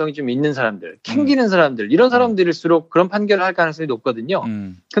가능성이 좀 있는 사람들, 캥기는 사람들, 이런 사람들일수록 그런 판결을 할 가능성이 높거든요.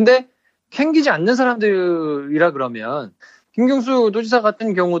 근데 캥기지 않는 사람들이라 그러면 김경수 도지사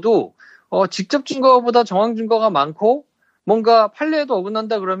같은 경우도 직접 증거보다 정황 증거가 많고 뭔가 판례에도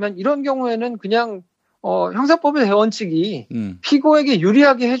어긋난다 그러면 이런 경우에는 그냥 형사법의 대원칙이 피고에게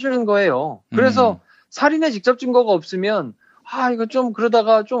유리하게 해주는 거예요. 그래서 살인의 직접 증거가 없으면 이거 좀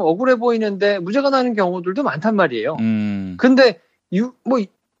그러다가 좀 억울해 보이는데 무죄가 나는 경우들도 많단 말이에요. 근데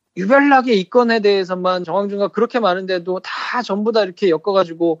유별나게 이 건에 대해서만 정황 증거가 그렇게 많은데도 다 전부 다 이렇게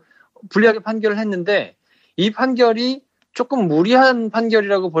엮어가지고 불리하게 판결을 했는데 이 판결이 조금 무리한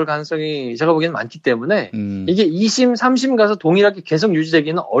판결이라고 볼 가능성이 제가 보기에는 많기 때문에 이게 2심, 3심 가서 동일하게 계속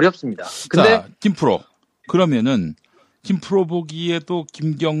유지되기는 어렵습니다. 근데 자, 김프로. 그러면은 김프로 보기에도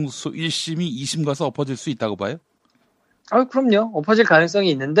김경수 1심이 2심 가서 엎어질 수 있다고 봐요? 그럼요. 엎어질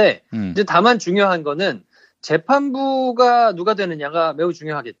가능성이 있는데 이제 다만 중요한 거는 재판부가 누가 되느냐가 매우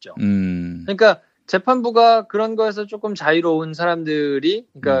중요하겠죠. 그러니까 재판부가 그런 거에서 조금 자유로운 사람들이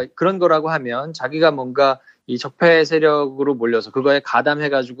그러니까 그런 거라고 하면 자기가 뭔가 이 적폐 세력으로 몰려서 그거에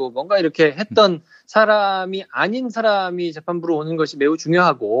가담해가지고 뭔가 이렇게 했던 사람이 아닌 사람이 재판부로 오는 것이 매우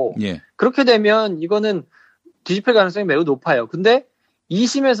중요하고 그렇게 되면 이거는 뒤집힐 가능성이 매우 높아요. 근데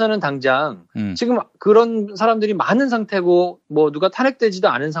 2심에서는 당장 지금 그런 사람들이 많은 상태고 뭐 누가 탄핵되지도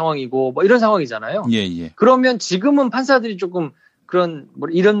않은 상황이고 뭐 이런 상황이잖아요. 그러면 지금은 판사들이 조금 그런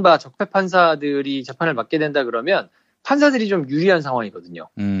이른바 적폐 판사들이 재판을 맡게 된다 그러면 판사들이 좀 유리한 상황이거든요.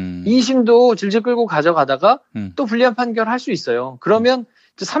 2심도 질질 끌고 가져가다가 또 불리한 판결을 할 수 있어요. 그러면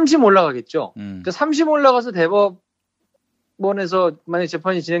 3심 올라가겠죠. 3심 올라가서 대법원에서 만약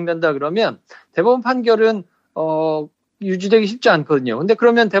재판이 진행된다 그러면 대법원 판결은 유지되기 쉽지 않거든요. 근데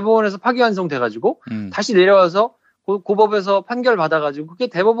그러면 대법원에서 파기환송돼가지고 다시 내려와서 고법에서 판결 받아가지고 그게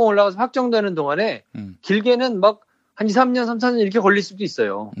대법원 올라가서 확정되는 동안에 길게는 막 한 2, 3년, 3, 4년 이렇게 걸릴 수도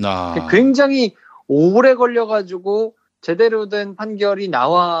있어요. 굉장히 오래 걸려가지고 제대로 된 판결이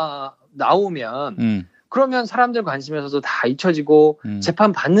나오면 그러면 사람들 관심에서도 다 잊혀지고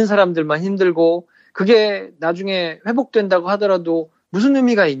재판 받는 사람들만 힘들고 그게 나중에 회복된다고 하더라도 무슨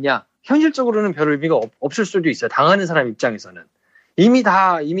의미가 있냐 현실적으로는 별 의미가 없을 수도 있어요. 당하는 사람 입장에서는. 이미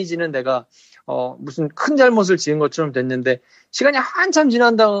다 이미지는 내가 무슨 큰 잘못을 지은 것처럼 됐는데 시간이 한참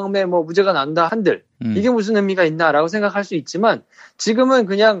지난 다음에 뭐 무죄가 난다 한들 이게 무슨 의미가 있나라고 생각할 수 있지만 지금은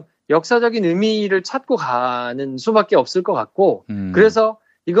그냥 역사적인 의미를 찾고 가는 수밖에 없을 것 같고 그래서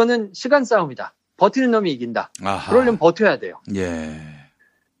이거는 시간 싸움이다. 버티는 놈이 이긴다. 아하. 그러려면 버텨야 돼요. 예.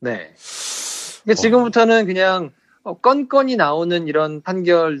 네. 그러니까 지금부터는 그냥 건건이 나오는 이런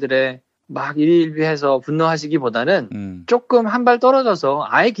판결들에 막 일희일비해서 분노하시기보다는 조금 한 발 떨어져서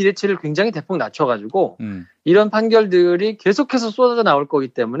아예 기대치를 굉장히 대폭 낮춰가지고 이런 판결들이 계속해서 쏟아져 나올 거기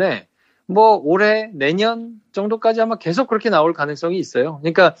때문에 뭐 올해 내년 정도까지 아마 계속 그렇게 나올 가능성이 있어요.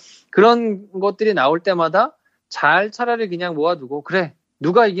 그러니까 그런 것들이 나올 때마다 차라리 그냥 모아두고 그래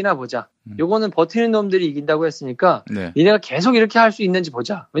누가 이기나 보자. 요거는 버티는 놈들이 이긴다고 했으니까 네. 니네가 계속 이렇게 할 수 있는지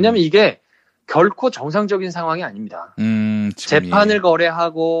보자. 왜냐하면 이게 결코 정상적인 상황이 아닙니다. 재판을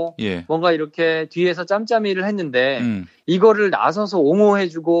거래하고 뭔가 이렇게 뒤에서 짬짬이를 했는데 이거를 나서서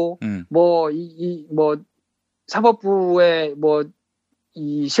옹호해주고 뭐 사법부의 뭐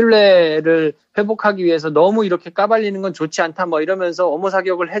이 신뢰를 회복하기 위해서 너무 이렇게 까발리는 건 좋지 않다 뭐 이러면서 업무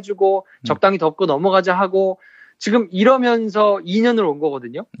사격을 해주고 적당히 덮고 넘어가자 하고 지금 이러면서 2년을 온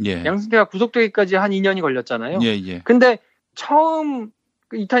거거든요. 예. 양승태가 구속되기까지 한 2년이 걸렸잖아요. 근데 처음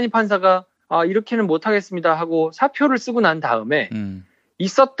이탄희 판사가 이렇게는 못하겠습니다 하고 사표를 쓰고 난 다음에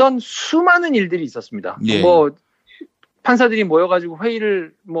있었던 수많은 일들이 있었습니다. 뭐 판사들이 모여가지고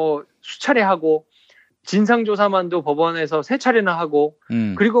회의를 뭐 수차례 하고 진상조사만도 법원에서 3차례나 하고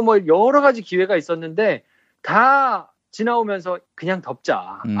그리고 뭐 여러 가지 기회가 있었는데 다 지나오면서 그냥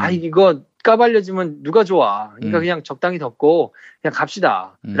덮자. 이거 까발려지면 누가 좋아. 그러니까 그냥 적당히 덮고 그냥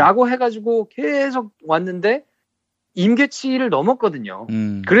갑시다. 라고 해가지고 계속 왔는데 임계치를 넘었거든요.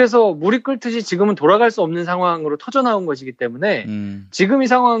 그래서 물이 끓듯이 지금은 돌아갈 수 없는 상황으로 터져나온 것이기 때문에 지금 이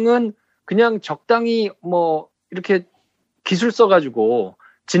상황은 그냥 적당히 뭐 이렇게 기술 써가지고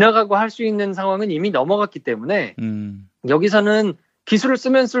지나가고 할 수 있는 상황은 이미 넘어갔기 때문에 여기서는 기술을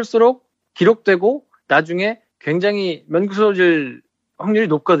쓰면 쓸수록 기록되고 나중에 굉장히 면구서질 확률이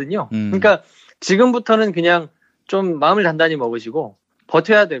높거든요. 그러니까 지금부터는 그냥 좀 마음을 단단히 먹으시고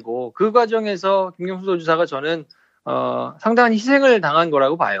버텨야 되고 그 과정에서 김경수 도지사가 저는 상당한 희생을 당한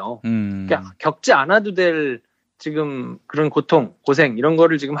거라고 봐요. 그러니까 겪지 않아도 될 지금 그런 고통, 고생 이런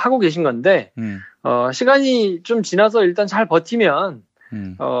거를 지금 하고 계신 건데 시간이 좀 지나서 일단 잘 버티면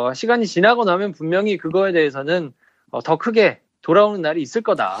시간이 지나고 나면 분명히 그거에 대해서는 더 크게 돌아오는 날이 있을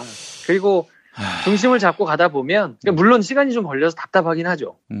거다. 그리고 중심을 잡고 가다 보면 그러니까 물론 시간이 좀 걸려서 답답하긴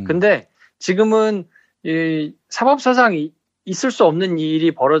하죠. 근데 지금은 이 사법사상 있을 수 없는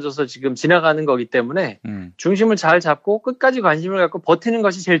일이 벌어져서 지금 지나가는 거기 때문에 중심을 잘 잡고 끝까지 관심을 갖고 버티는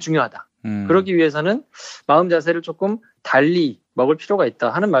것이 제일 중요하다. 그러기 위해서는 마음 자세를 조금 달리 먹을 필요가 있다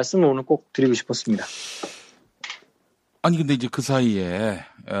하는 말씀을 오늘 꼭 드리고 싶었습니다. 아니 근데 이제 그 사이에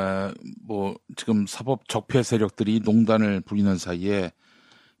뭐 지금 사법 적폐 세력들이 농단을 부리는 사이에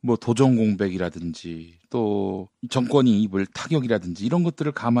뭐 도전 공백이라든지 또 정권이 입을 타격이라든지 이런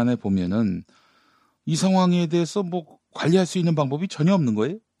것들을 감안해 보면은 이 상황에 대해서 뭐 관리할 수 있는 방법이 전혀 없는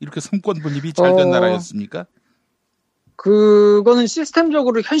거예요? 이렇게 삼권 분립이 잘 된 나라였습니까? 그거는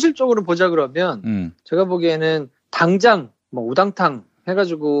시스템적으로 현실적으로 보자 그러면 제가 보기에는 당장 뭐 우당탕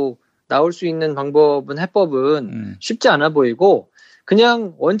해가지고 나올 수 있는 방법은 해법은 쉽지 않아 보이고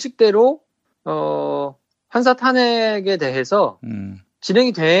그냥 원칙대로 판사 탄핵에 대해서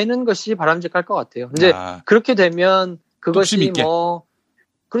진행이 되는 것이 바람직할 것 같아요. 이제 그렇게 되면 그것이 뭐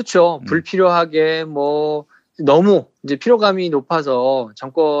그렇죠. 불필요하게 뭐 너무 이제 피로감이 높아서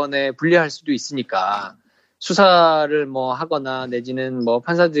정권에 불리할 수도 있으니까 수사를 뭐 하거나 내지는 뭐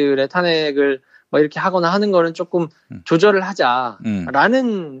판사들의 탄핵을 뭐 이렇게 하거나 하는 거는 조금 조절을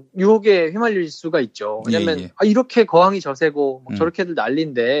하자라는 유혹에 휘말릴 수가 있죠. 왜냐면 이렇게 거항이 저세고 저렇게들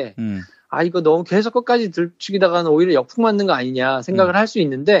난리인데 이거 너무 계속 끝까지 들추기다가는 오히려 역풍 맞는 거 아니냐 생각을 할 수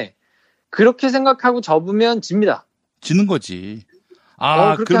있는데 그렇게 생각하고 접으면 집니다. 지는 거지.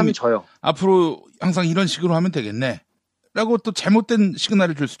 그렇게 하면 져요. 앞으로 항상 이런 식으로 하면 되겠네. 라고 또 잘못된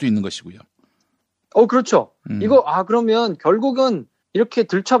시그널을 줄 수도 있는 것이고요. 그렇죠. 이거 그러면 결국은 이렇게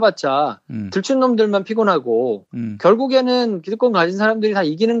들춰봤자 들춘 놈들만 피곤하고 결국에는 기득권 가진 사람들이 다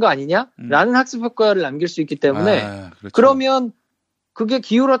이기는 거 아니냐라는 학습 효과를 남길 수 있기 때문에 그렇죠. 그러면 그게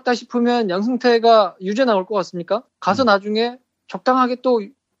기울었다 싶으면 양승태가 유죄 나올 것 같습니까? 가서 나중에 적당하게 또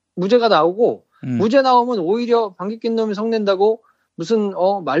무죄가 나오고 무죄 나오면 오히려 방귀 낀 놈이 성낸다고 무슨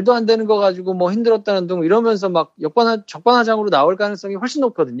말도 안 되는 거 가지고 뭐 힘들었다는 둥 이러면서 막 적반하장으로 나올 가능성이 훨씬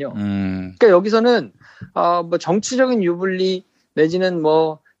높거든요. 그러니까 여기서는 뭐 정치적인 유불리 내지는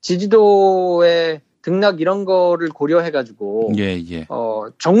뭐 지지도의 등락 이런 거를 고려해가지고 예.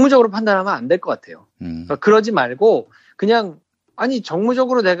 정무적으로 판단하면 안 될 것 같아요. 그러지 말고 그냥 아니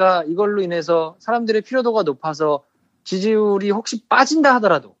정무적으로 내가 이걸로 인해서 사람들의 피로도가 높아서 지지율이 혹시 빠진다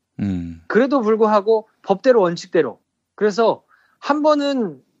하더라도 그래도 불구하고 법대로 원칙대로 그래서 한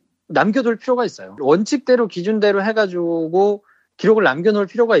번은 남겨둘 필요가 있어요. 원칙대로 기준대로 해가지고 기록을 남겨놓을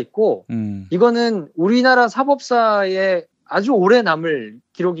필요가 있고 이거는 우리나라 사법사에 아주 오래 남을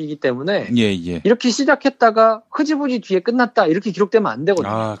기록이기 때문에 예. 이렇게 시작했다가 흐지부지 뒤에 끝났다 이렇게 기록되면 안 되거든요.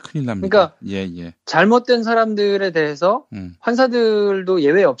 아, 큰일 납니다. 그러니까 예. 잘못된 사람들에 대해서 판사들도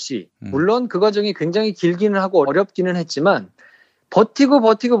예외 없이 물론 그 과정이 굉장히 길기는 하고 어렵기는 했지만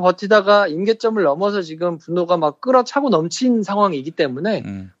버티다가 임계점을 넘어서 지금 분노가 막 끌어차고 넘친 상황이기 때문에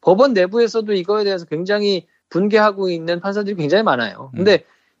법원 내부에서도 이거에 대해서 굉장히 분개하고 있는 판사들이 굉장히 많아요. 근데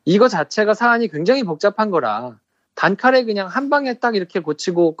이거 자체가 사안이 굉장히 복잡한 거라 단칼에 그냥 한 방에 딱 이렇게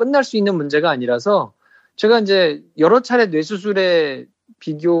고치고 끝날 수 있는 문제가 아니라서 제가 이제 여러 차례 뇌수술에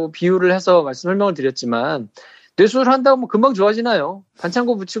비유를 해서 설명을 드렸지만 뇌수술 한다고 뭐 금방 좋아지나요?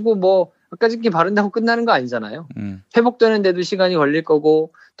 반창고 붙이고 뭐 아까짓기 바른다고 끝나는 거 아니잖아요. 회복되는 데도 시간이 걸릴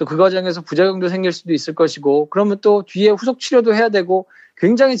거고 또 그 과정에서 부작용도 생길 수도 있을 것이고 그러면 또 뒤에 후속 치료도 해야 되고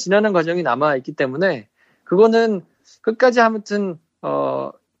굉장히 지난한 과정이 남아있기 때문에 그거는 끝까지 아무튼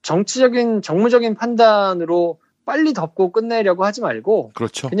정치적인 정무적인 판단으로 빨리 덮고 끝내려고 하지 말고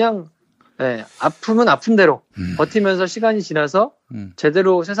그렇죠. 그냥 아픔은 아픈 대로 버티면서 시간이 지나서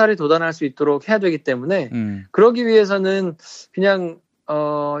제대로 새살이 돋아날 수 있도록 해야 되기 때문에 그러기 위해서는 그냥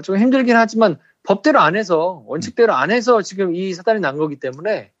좀 힘들긴 하지만 법대로 안 해서 원칙대로 안 해서 지금 이 사단이 난 거기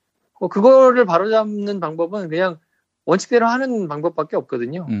때문에 그거를 바로잡는 방법은 그냥 원칙대로 하는 방법밖에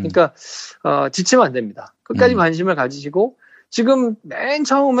없거든요. 그러니까 지치면 안 됩니다. 끝까지 관심을 가지시고 지금 맨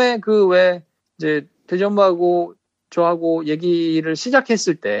처음에 그 왜 이제 대전부하고 저하고 얘기를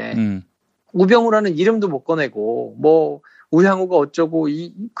시작했을 때 우병우라는 이름도 못 꺼내고 뭐 우향우가 어쩌고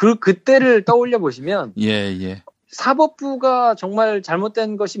그때를 떠올려 보시면 예. 사법부가 정말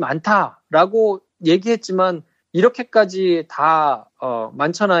잘못된 것이 많다라고 얘기했지만 이렇게까지 다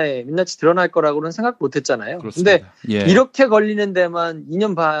만천하에 민낯이 드러날 거라고는 생각 못했잖아요. 그런데 이렇게 걸리는 데만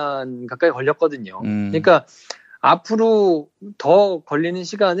 2년 반 가까이 걸렸거든요. 그러니까 앞으로 더 걸리는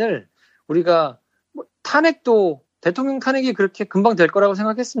시간을 우리가 뭐 탄핵도 대통령 탄핵이 그렇게 금방 될 거라고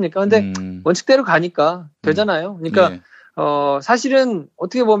생각했습니까? 근데 원칙대로 가니까 되잖아요. 그러니까 사실은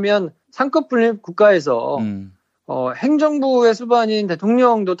어떻게 보면 상급 분립 국가에서 행정부의 수반인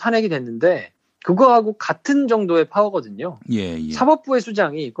대통령도 탄핵이 됐는데 그거하고 같은 정도의 파워거든요. 예. 사법부의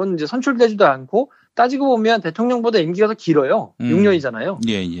수장이 그건 이제 선출되지도 않고 따지고 보면 대통령보다 임기가 더 길어요. 6년이잖아요.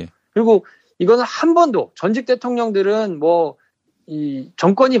 예. 그리고 이거는 한 번도 전직 대통령들은 뭐 이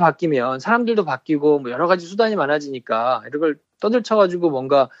정권이 바뀌면 사람들도 바뀌고 뭐 여러 가지 수단이 많아지니까 이런 걸 떠들쳐가지고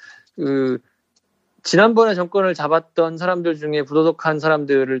뭔가 지난번에 정권을 잡았던 사람들 중에 부도덕한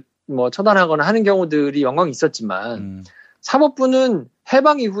사람들을 뭐 처단하거나 하는 경우들이 영광 있었지만 사법부는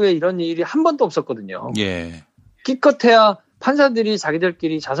해방 이후에 이런 일이 한 번도 없었거든요. 예. 기껏해야 판사들이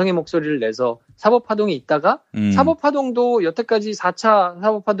자기들끼리 자성의 목소리를 내서 사법파동이 있다가 사법파동도 여태까지 4차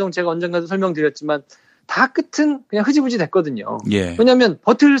사법파동 제가 언젠가도 설명드렸지만 다 끝은 그냥 흐지부지 됐거든요. 예. 왜냐하면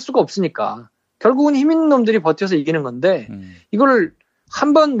버틸 수가 없으니까. 결국은 힘 있는 놈들이 버텨서 이기는 건데 이거를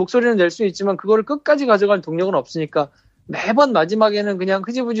한 번 목소리는 낼 수 있지만 그거를 끝까지 가져갈 동력은 없으니까 매번 마지막에는 그냥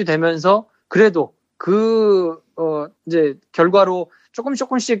흐지부지 되면서 그래도 이제 결과로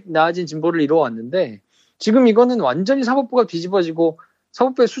조금씩 나아진 진보를 이루어왔는데 지금 이거는 완전히 사법부가 뒤집어지고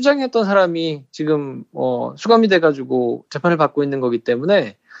사법부에 수장했던 사람이 지금 수감이 돼가지고 재판을 받고 있는 거기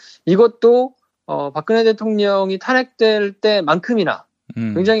때문에 이것도 박근혜 대통령이 탄핵될 때만큼이나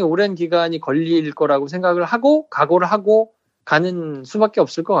굉장히 오랜 기간이 걸릴 거라고 생각을 하고 각오를 하고 가는 수밖에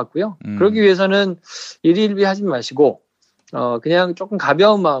없을 것 같고요. 그러기 위해서는 일희일비하지 마시고 그냥 조금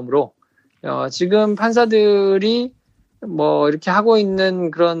가벼운 마음으로 지금 판사들이 뭐 이렇게 하고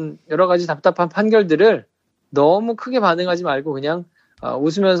있는 그런 여러 가지 답답한 판결들을 너무 크게 반응하지 말고 그냥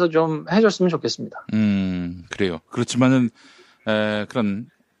웃으면서 좀 해줬으면 좋겠습니다. 그래요. 그렇지만은 그런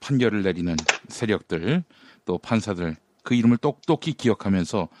판결을 내리는 세력들 또 판사들 그 이름을 똑똑히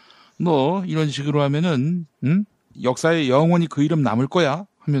기억하면서 너 이런 식으로 하면은 역사에 영원히 그 이름 남을 거야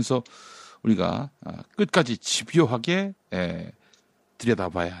하면서 우리가 끝까지 집요하게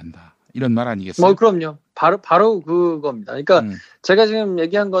들여다봐야 한다. 이런 말 아니겠어요? 뭐 그럼요. 바로 그겁니다. 그러니까 제가 지금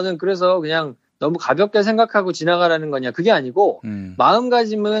얘기한 거는 그래서 그냥 너무 가볍게 생각하고 지나가라는 거냐 그게 아니고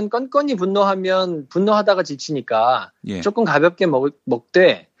마음가짐은 건건히 분노하면 분노하다가 지치니까 조금 가볍게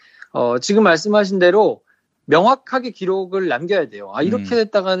먹되 지금 말씀하신 대로 명확하게 기록을 남겨야 돼요. 이렇게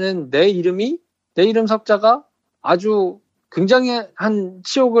됐다가는 내 이름 석자가 아주 굉장히 한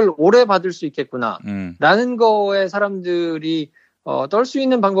치욕을 오래 받을 수 있겠구나 라는 거에 사람들이 떨 수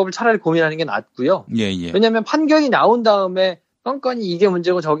있는 방법을 차라리 고민하는 게 낫고요. 왜냐하면 판결이 나온 다음에 건건이 이게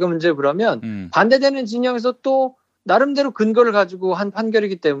문제고 저게 문제고 그러면 반대되는 진영에서 또 나름대로 근거를 가지고 한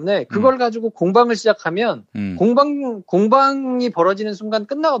판결이기 때문에 그걸 가지고 공방을 시작하면 공방이 벌어지는 순간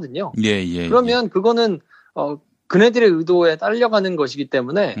끝나거든요. 그러면 그거는 그네들의 의도에 딸려가는 것이기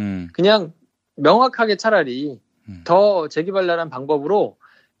때문에 그냥 명확하게 차라리 더 재기발랄한 방법으로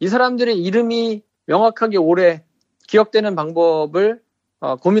이 사람들의 이름이 명확하게 오래 기억되는 방법을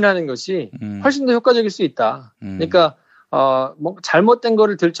고민하는 것이 훨씬 더 효과적일 수 있다. 그러니까 뭐 잘못된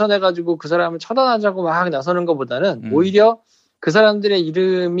거를 들춰내가지고 그 사람을 처단하자고 막 나서는 것보다는 오히려 그 사람들의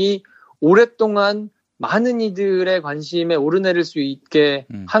이름이 오랫동안 많은 이들의 관심에 오르내릴 수 있게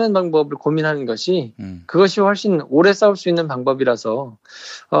하는 방법을 고민하는 것이 그것이 훨씬 오래 싸울 수 있는 방법이라서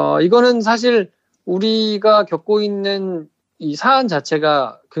이거는 사실 우리가 겪고 있는 이 사안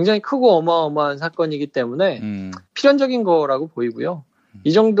자체가 굉장히 크고 어마어마한 사건이기 때문에 필연적인 거라고 보이고요.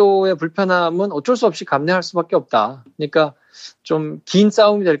 이 정도의 불편함은 어쩔 수 없이 감내할 수밖에 없다. 그러니까 좀 긴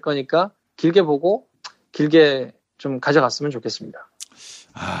싸움이 될 거니까 길게 보고 길게 좀 가져갔으면 좋겠습니다.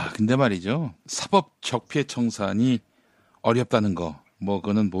 근데 말이죠. 사법 적폐 청산이 어렵다는 거, 뭐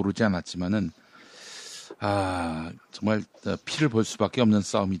그거는 모르지 않았지만은 정말 피를 볼 수밖에 없는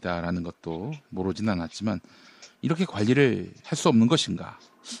싸움이다라는 것도 모르진 않았지만 이렇게 관리를 할 수 없는 것인가?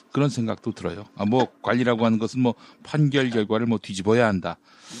 그런 생각도 들어요. 뭐 관리라고 하는 것은 뭐 판결 결과를 뭐 뒤집어야 한다.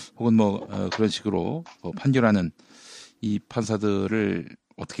 혹은 뭐 그런 식으로 판결하는 이 판사들을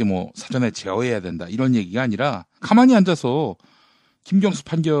어떻게 뭐 사전에 제어해야 된다. 이런 얘기가 아니라 가만히 앉아서 김경수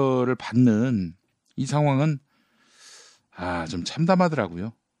판결을 받는 이 상황은 좀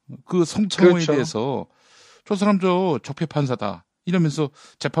참담하더라고요. 그 성창호에 대해서 저 사람 저 적폐 판사다 이러면서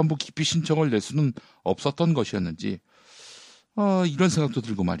재판부 기피 신청을 낼 수는 없었던 것이었는지 이런 생각도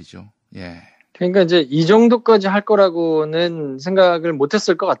들고 말이죠. 그러니까 이제 이 정도까지 할 거라고는 생각을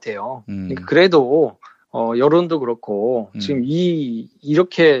못했을 것 같아요. 그러니까 그래도 여론도 그렇고 지금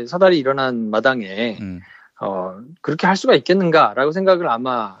이렇게 사달이 일어난 마당에 그렇게 할 수가 있겠는가라고 생각을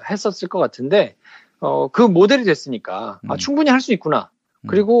아마 했었을 것 같은데 그 모델이 됐으니까 충분히 할 수 있구나.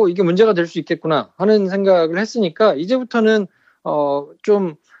 그리고 이게 문제가 될 수 있겠구나 하는 생각을 했으니까 이제부터는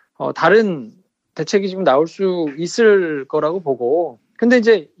좀 다른 대책이 지금 나올 수 있을 거라고 보고 근데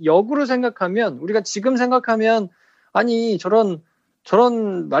이제 역으로 생각하면 우리가 지금 생각하면 아니 저런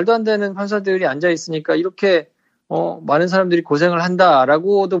말도 안 되는 판사들이 앉아 있으니까 이렇게 많은 사람들이 고생을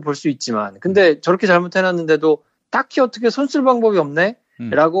한다라고도 볼 수 있지만 근데 저렇게 잘못해놨는데도 딱히 어떻게 손쓸 방법이 없네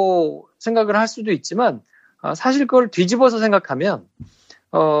라고 생각을 할 수도 있지만 사실 그걸 뒤집어서 생각하면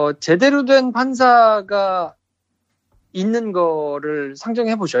제대로 된 판사가 있는 거를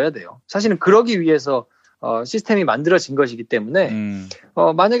상정해 보셔야 돼요. 사실은 그러기 위해서 시스템이 만들어진 것이기 때문에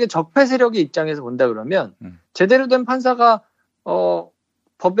만약에 적폐 세력의 입장에서 본다 그러면 제대로 된 판사가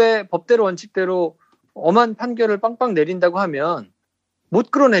법대로 원칙대로 엄한 판결을 빵빵 내린다고 하면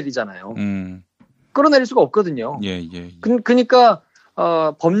못 끌어내리잖아요. 끌어내릴 수가 없거든요. 그러니까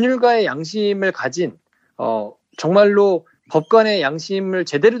법률가의 양심을 가진 정말로 법관의 양심을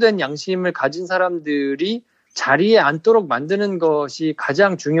제대로 된 양심을 가진 사람들이 자리에 앉도록 만드는 것이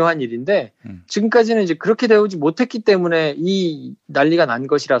가장 중요한 일인데 지금까지는 이제 그렇게 되지 못했기 때문에 이 난리가 난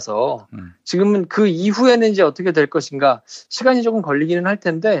것이라서 지금은 그 이후에는 이제 어떻게 될 것인가 시간이 조금 걸리기는 할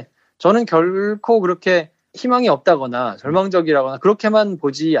텐데 저는 결코 그렇게 희망이 없다거나 절망적이라거나 그렇게만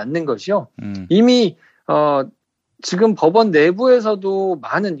보지 않는 것이요. 이미 지금 법원 내부에서도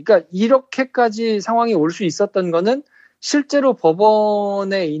그러니까 이렇게까지 상황이 올 수 있었던 거는 실제로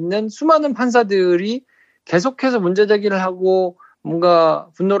법원에 있는 수많은 판사들이 계속해서 문제제기를 하고 뭔가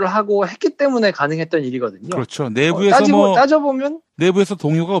분노를 하고 했기 때문에 가능했던 일이거든요. 그렇죠. 내부에서 따져보면 내부에서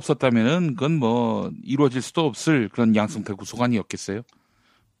동요가 없었다면은 그건 뭐 이루어질 수도 없을 그런 양승태 구속안이었겠어요.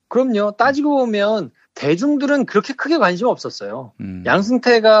 그럼요. 따지고 보면 대중들은 그렇게 크게 관심 없었어요.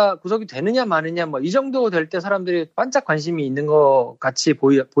 양승태가 구속이 되느냐 마느냐 뭐 이 정도 될 때 사람들이 반짝 관심이 있는 것 같이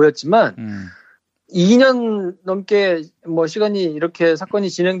보였지만 2년 넘게 뭐 시간이 이렇게 사건이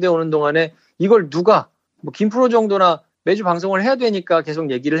진행되어 오는 동안에 이걸 누가 뭐 김프로 정도나 매주 방송을 해야 되니까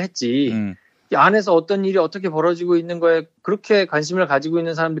계속 얘기를 했지. 이 안에서 어떤 일이 어떻게 벌어지고 있는 거에 그렇게 관심을 가지고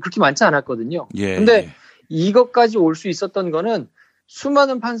있는 사람들이 그렇게 많지 않았거든요. 근데 이것까지 올 수 있었던 거는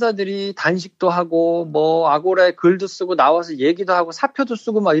수많은 판사들이 단식도 하고 뭐 아고라에 글도 쓰고 나와서 얘기도 하고 사표도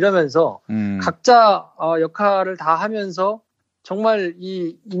쓰고 막 이러면서 각자 역할을 다 하면서 정말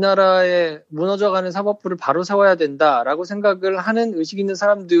이 나라의 무너져가는 사법부를 바로 세워야 된다라고 생각을 하는 의식 있는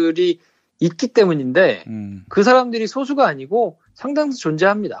사람들이 있기 때문인데 그 사람들이 소수가 아니고 상당수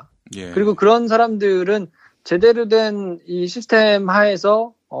존재합니다. 그리고 그런 사람들은 제대로 된 이 시스템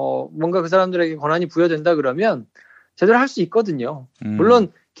하에서 뭔가 그 사람들에게 권한이 부여된다 그러면 제대로 할 수 있거든요.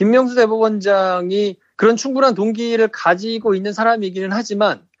 물론 김명수 대법원장이 그런 충분한 동기를 가지고 있는 사람이기는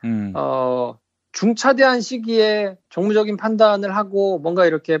하지만 중차대한 시기에 정무적인 판단을 하고 뭔가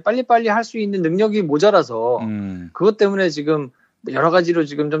이렇게 빨리빨리 할 수 있는 능력이 모자라서 그것 때문에 지금 여러 가지로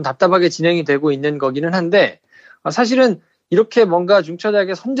지금 좀 답답하게 진행이 되고 있는 거기는 한데 사실은 이렇게 뭔가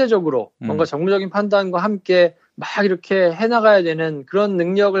중차대하게 선제적으로 뭔가 정무적인 판단과 함께 막 이렇게 해나가야 되는 그런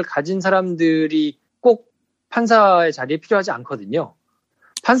능력을 가진 사람들이 꼭 판사의 자리에 필요하지 않거든요.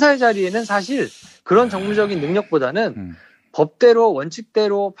 판사의 자리에는 사실 그런 정무적인 능력보다는 법대로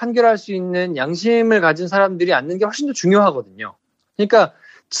원칙대로 판결할 수 있는 양심을 가진 사람들이 앉는 게 훨씬 더 중요하거든요. 그러니까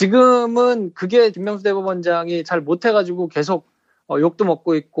지금은 그게 김명수 대법원장이 잘 못해가지고 계속 욕도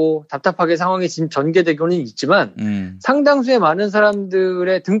먹고 있고 답답하게 상황이 지금 전개되고는 있지만 상당수의 많은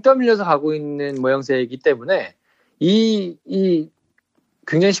사람들의 등 떠밀려서 가고 있는 모양새이기 때문에 이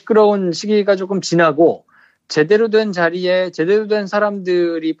굉장히 시끄러운 시기가 조금 지나고 제대로 된 자리에 제대로 된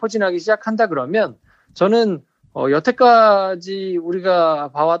사람들이 포진하기 시작한다 그러면 저는 여태까지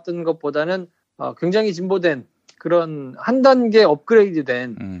우리가 봐왔던 것보다는 굉장히 진보된 그런 한 단계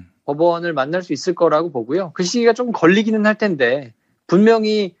업그레이드된 법원을 만날 수 있을 거라고 보고요. 그 시기가 조금 걸리기는 할 텐데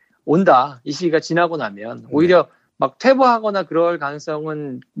분명히 온다. 이 시기가 지나고 나면 오히려 막 퇴보하거나 그럴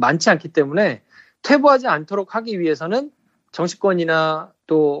가능성은 많지 않기 때문에 퇴보하지 않도록 하기 위해서는 정치권이나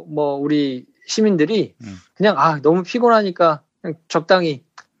또 뭐 우리 시민들이 그냥 너무 피곤하니까 그냥 적당히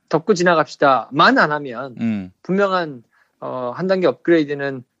덮고 지나갑시다만 안 하면 분명한 한 단계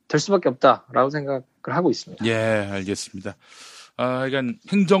업그레이드는 될 수밖에 없다라고 생각을 하고 있습니다. 예, 알겠습니다. 그러니까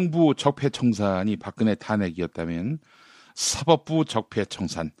행정부 적폐청산이 박근혜 탄핵이었다면 사법부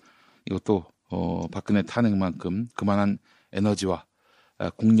적폐청산 이것도 박근혜 탄핵만큼 그만한 에너지와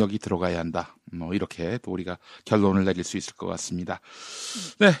공력이 들어가야 한다. 이렇게 또 우리가 결론을 내릴 수 있을 것 같습니다.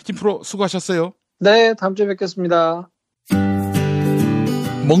 네, 김 프로 수고하셨어요. 네, 다음 주에 뵙겠습니다.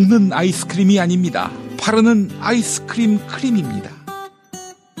 먹는 아이스크림이 아닙니다. 바르는 아이스크림 크림입니다.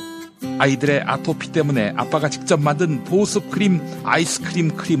 아이들의 아토피 때문에 아빠가 직접 만든 보습 크림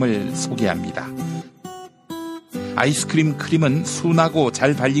아이스크림 크림을 소개합니다. 아이스크림 크림은 순하고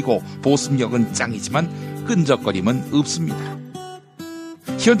잘 발리고 보습력은 짱이지만 끈적거림은 없습니다.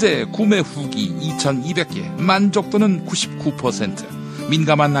 현재 구매 후기 2,200개, 만족도는 99%.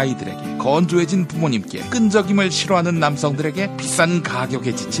 민감한 아이들에게, 건조해진 부모님께, 끈적임을 싫어하는 남성들에게, 비싼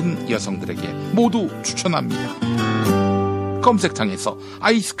가격에 지친 여성들에게 모두 추천합니다. 검색창에서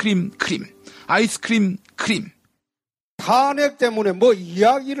아이스크림 크림, 아이스크림 크림. 탄핵 때문에 뭐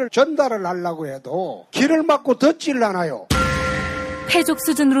이야기를 전달을 하려고 해도 길을 막고 듣질 않아요. 패족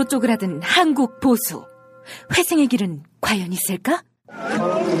수준으로 쪼그라든 한국 보수. 회생의 길은 과연 있을까?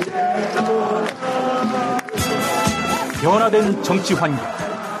 변화된 정치 환경,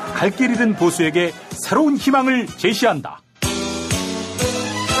 갈 길 잃은 보수에게 새로운 희망을 제시한다.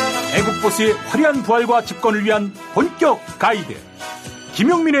 애국 보수의 화려한 부활과 집권을 위한 본격 가이드,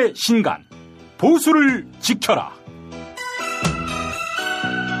 김용민의 신간, 보수를 지켜라.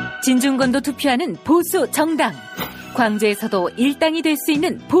 진중권도 투표하는 보수 정당, 광주에서도 일당이 될 수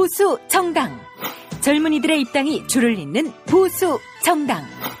있는 보수 정당, 젊은이들의 입당이 줄을 잇는 보수 정당.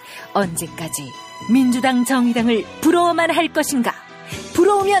 언제까지 민주당 정의당을 부러워만 할 것인가?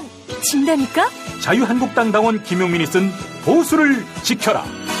 부러우면 진다니까? 자유한국당 당원 김용민이 쓴 보수를 지켜라.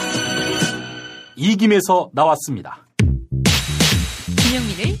 이김에서 나왔습니다.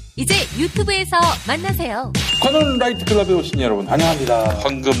 김용민을 이제 유튜브에서 만나세요. 관훈 라이트 클럽에 오신 여러분 환영합니다.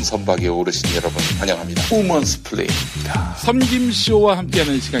 황금 선박에 오르신 여러분 환영합니다. 우먼스 플레이입니다. 섬김쇼와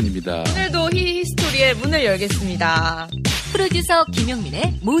함께하는 시간입니다. 오늘도 히스토리의 문을 열겠습니다. 프로듀서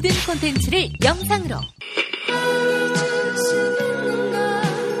김용민의 모든 콘텐츠를 영상으로.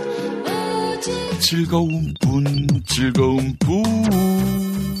 즐거운 분.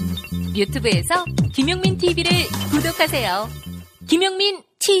 유튜브에서 김용민 TV를 구독하세요. 김용민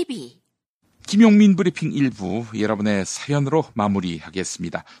TV. 김용민 브리핑 1부 여러분의 사연으로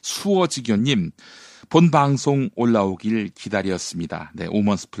마무리하겠습니다. 수어지교님, 본 방송 올라오길 기다렸습니다. 네,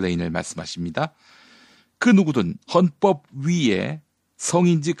 오먼스 플레인을 말씀하십니다. 그 누구든 헌법 위에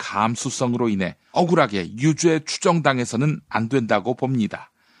성인지 감수성으로 인해 억울하게 유죄 추정당해서는 안 된다고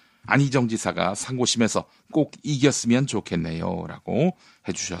봅니다. 안희정 지사가 상고심에서 꼭 이겼으면 좋겠네요. 라고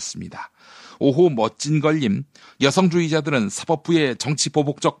해주셨습니다. 5호 멋진 걸림, 여성주의자들은 사법부의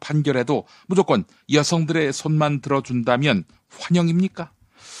정치보복적 판결에도 무조건 여성들의 손만 들어준다면 환영입니까?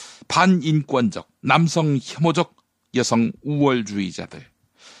 반인권적, 남성 혐오적 여성 우월주의자들.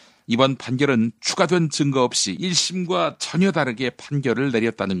 이번 판결은 추가된 증거 없이 1심과 전혀 다르게 판결을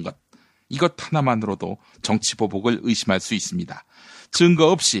내렸다는 것. 이것 하나만으로도 정치보복을 의심할 수 있습니다.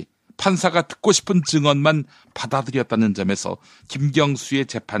 증거 없이 판사가 듣고 싶은 증언만 받아들였다는 점에서 김경수의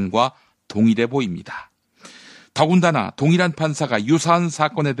재판과 동일해 보입니다. 더군다나 동일한 판사가 유사한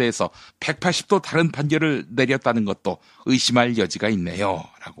사건에 대해서 180도 다른 판결을 내렸다는 것도 의심할 여지가 있네요.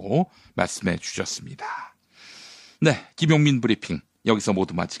 라고 말씀해 주셨습니다. 네, 김용민 브리핑 여기서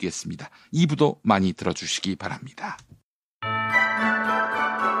모두 마치겠습니다. 2부도 많이 들어주시기 바랍니다.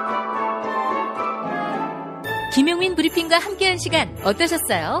 김용민 브리핑과 함께한 시간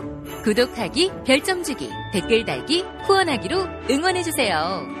어떠셨어요? 구독하기, 별점 주기, 댓글 달기, 후원하기로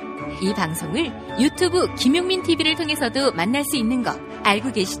응원해주세요. 이 방송을 유튜브 김용민 TV를 통해서도 만날 수 있는 거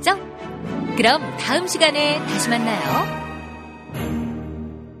알고 계시죠? 그럼 다음 시간에 다시 만나요.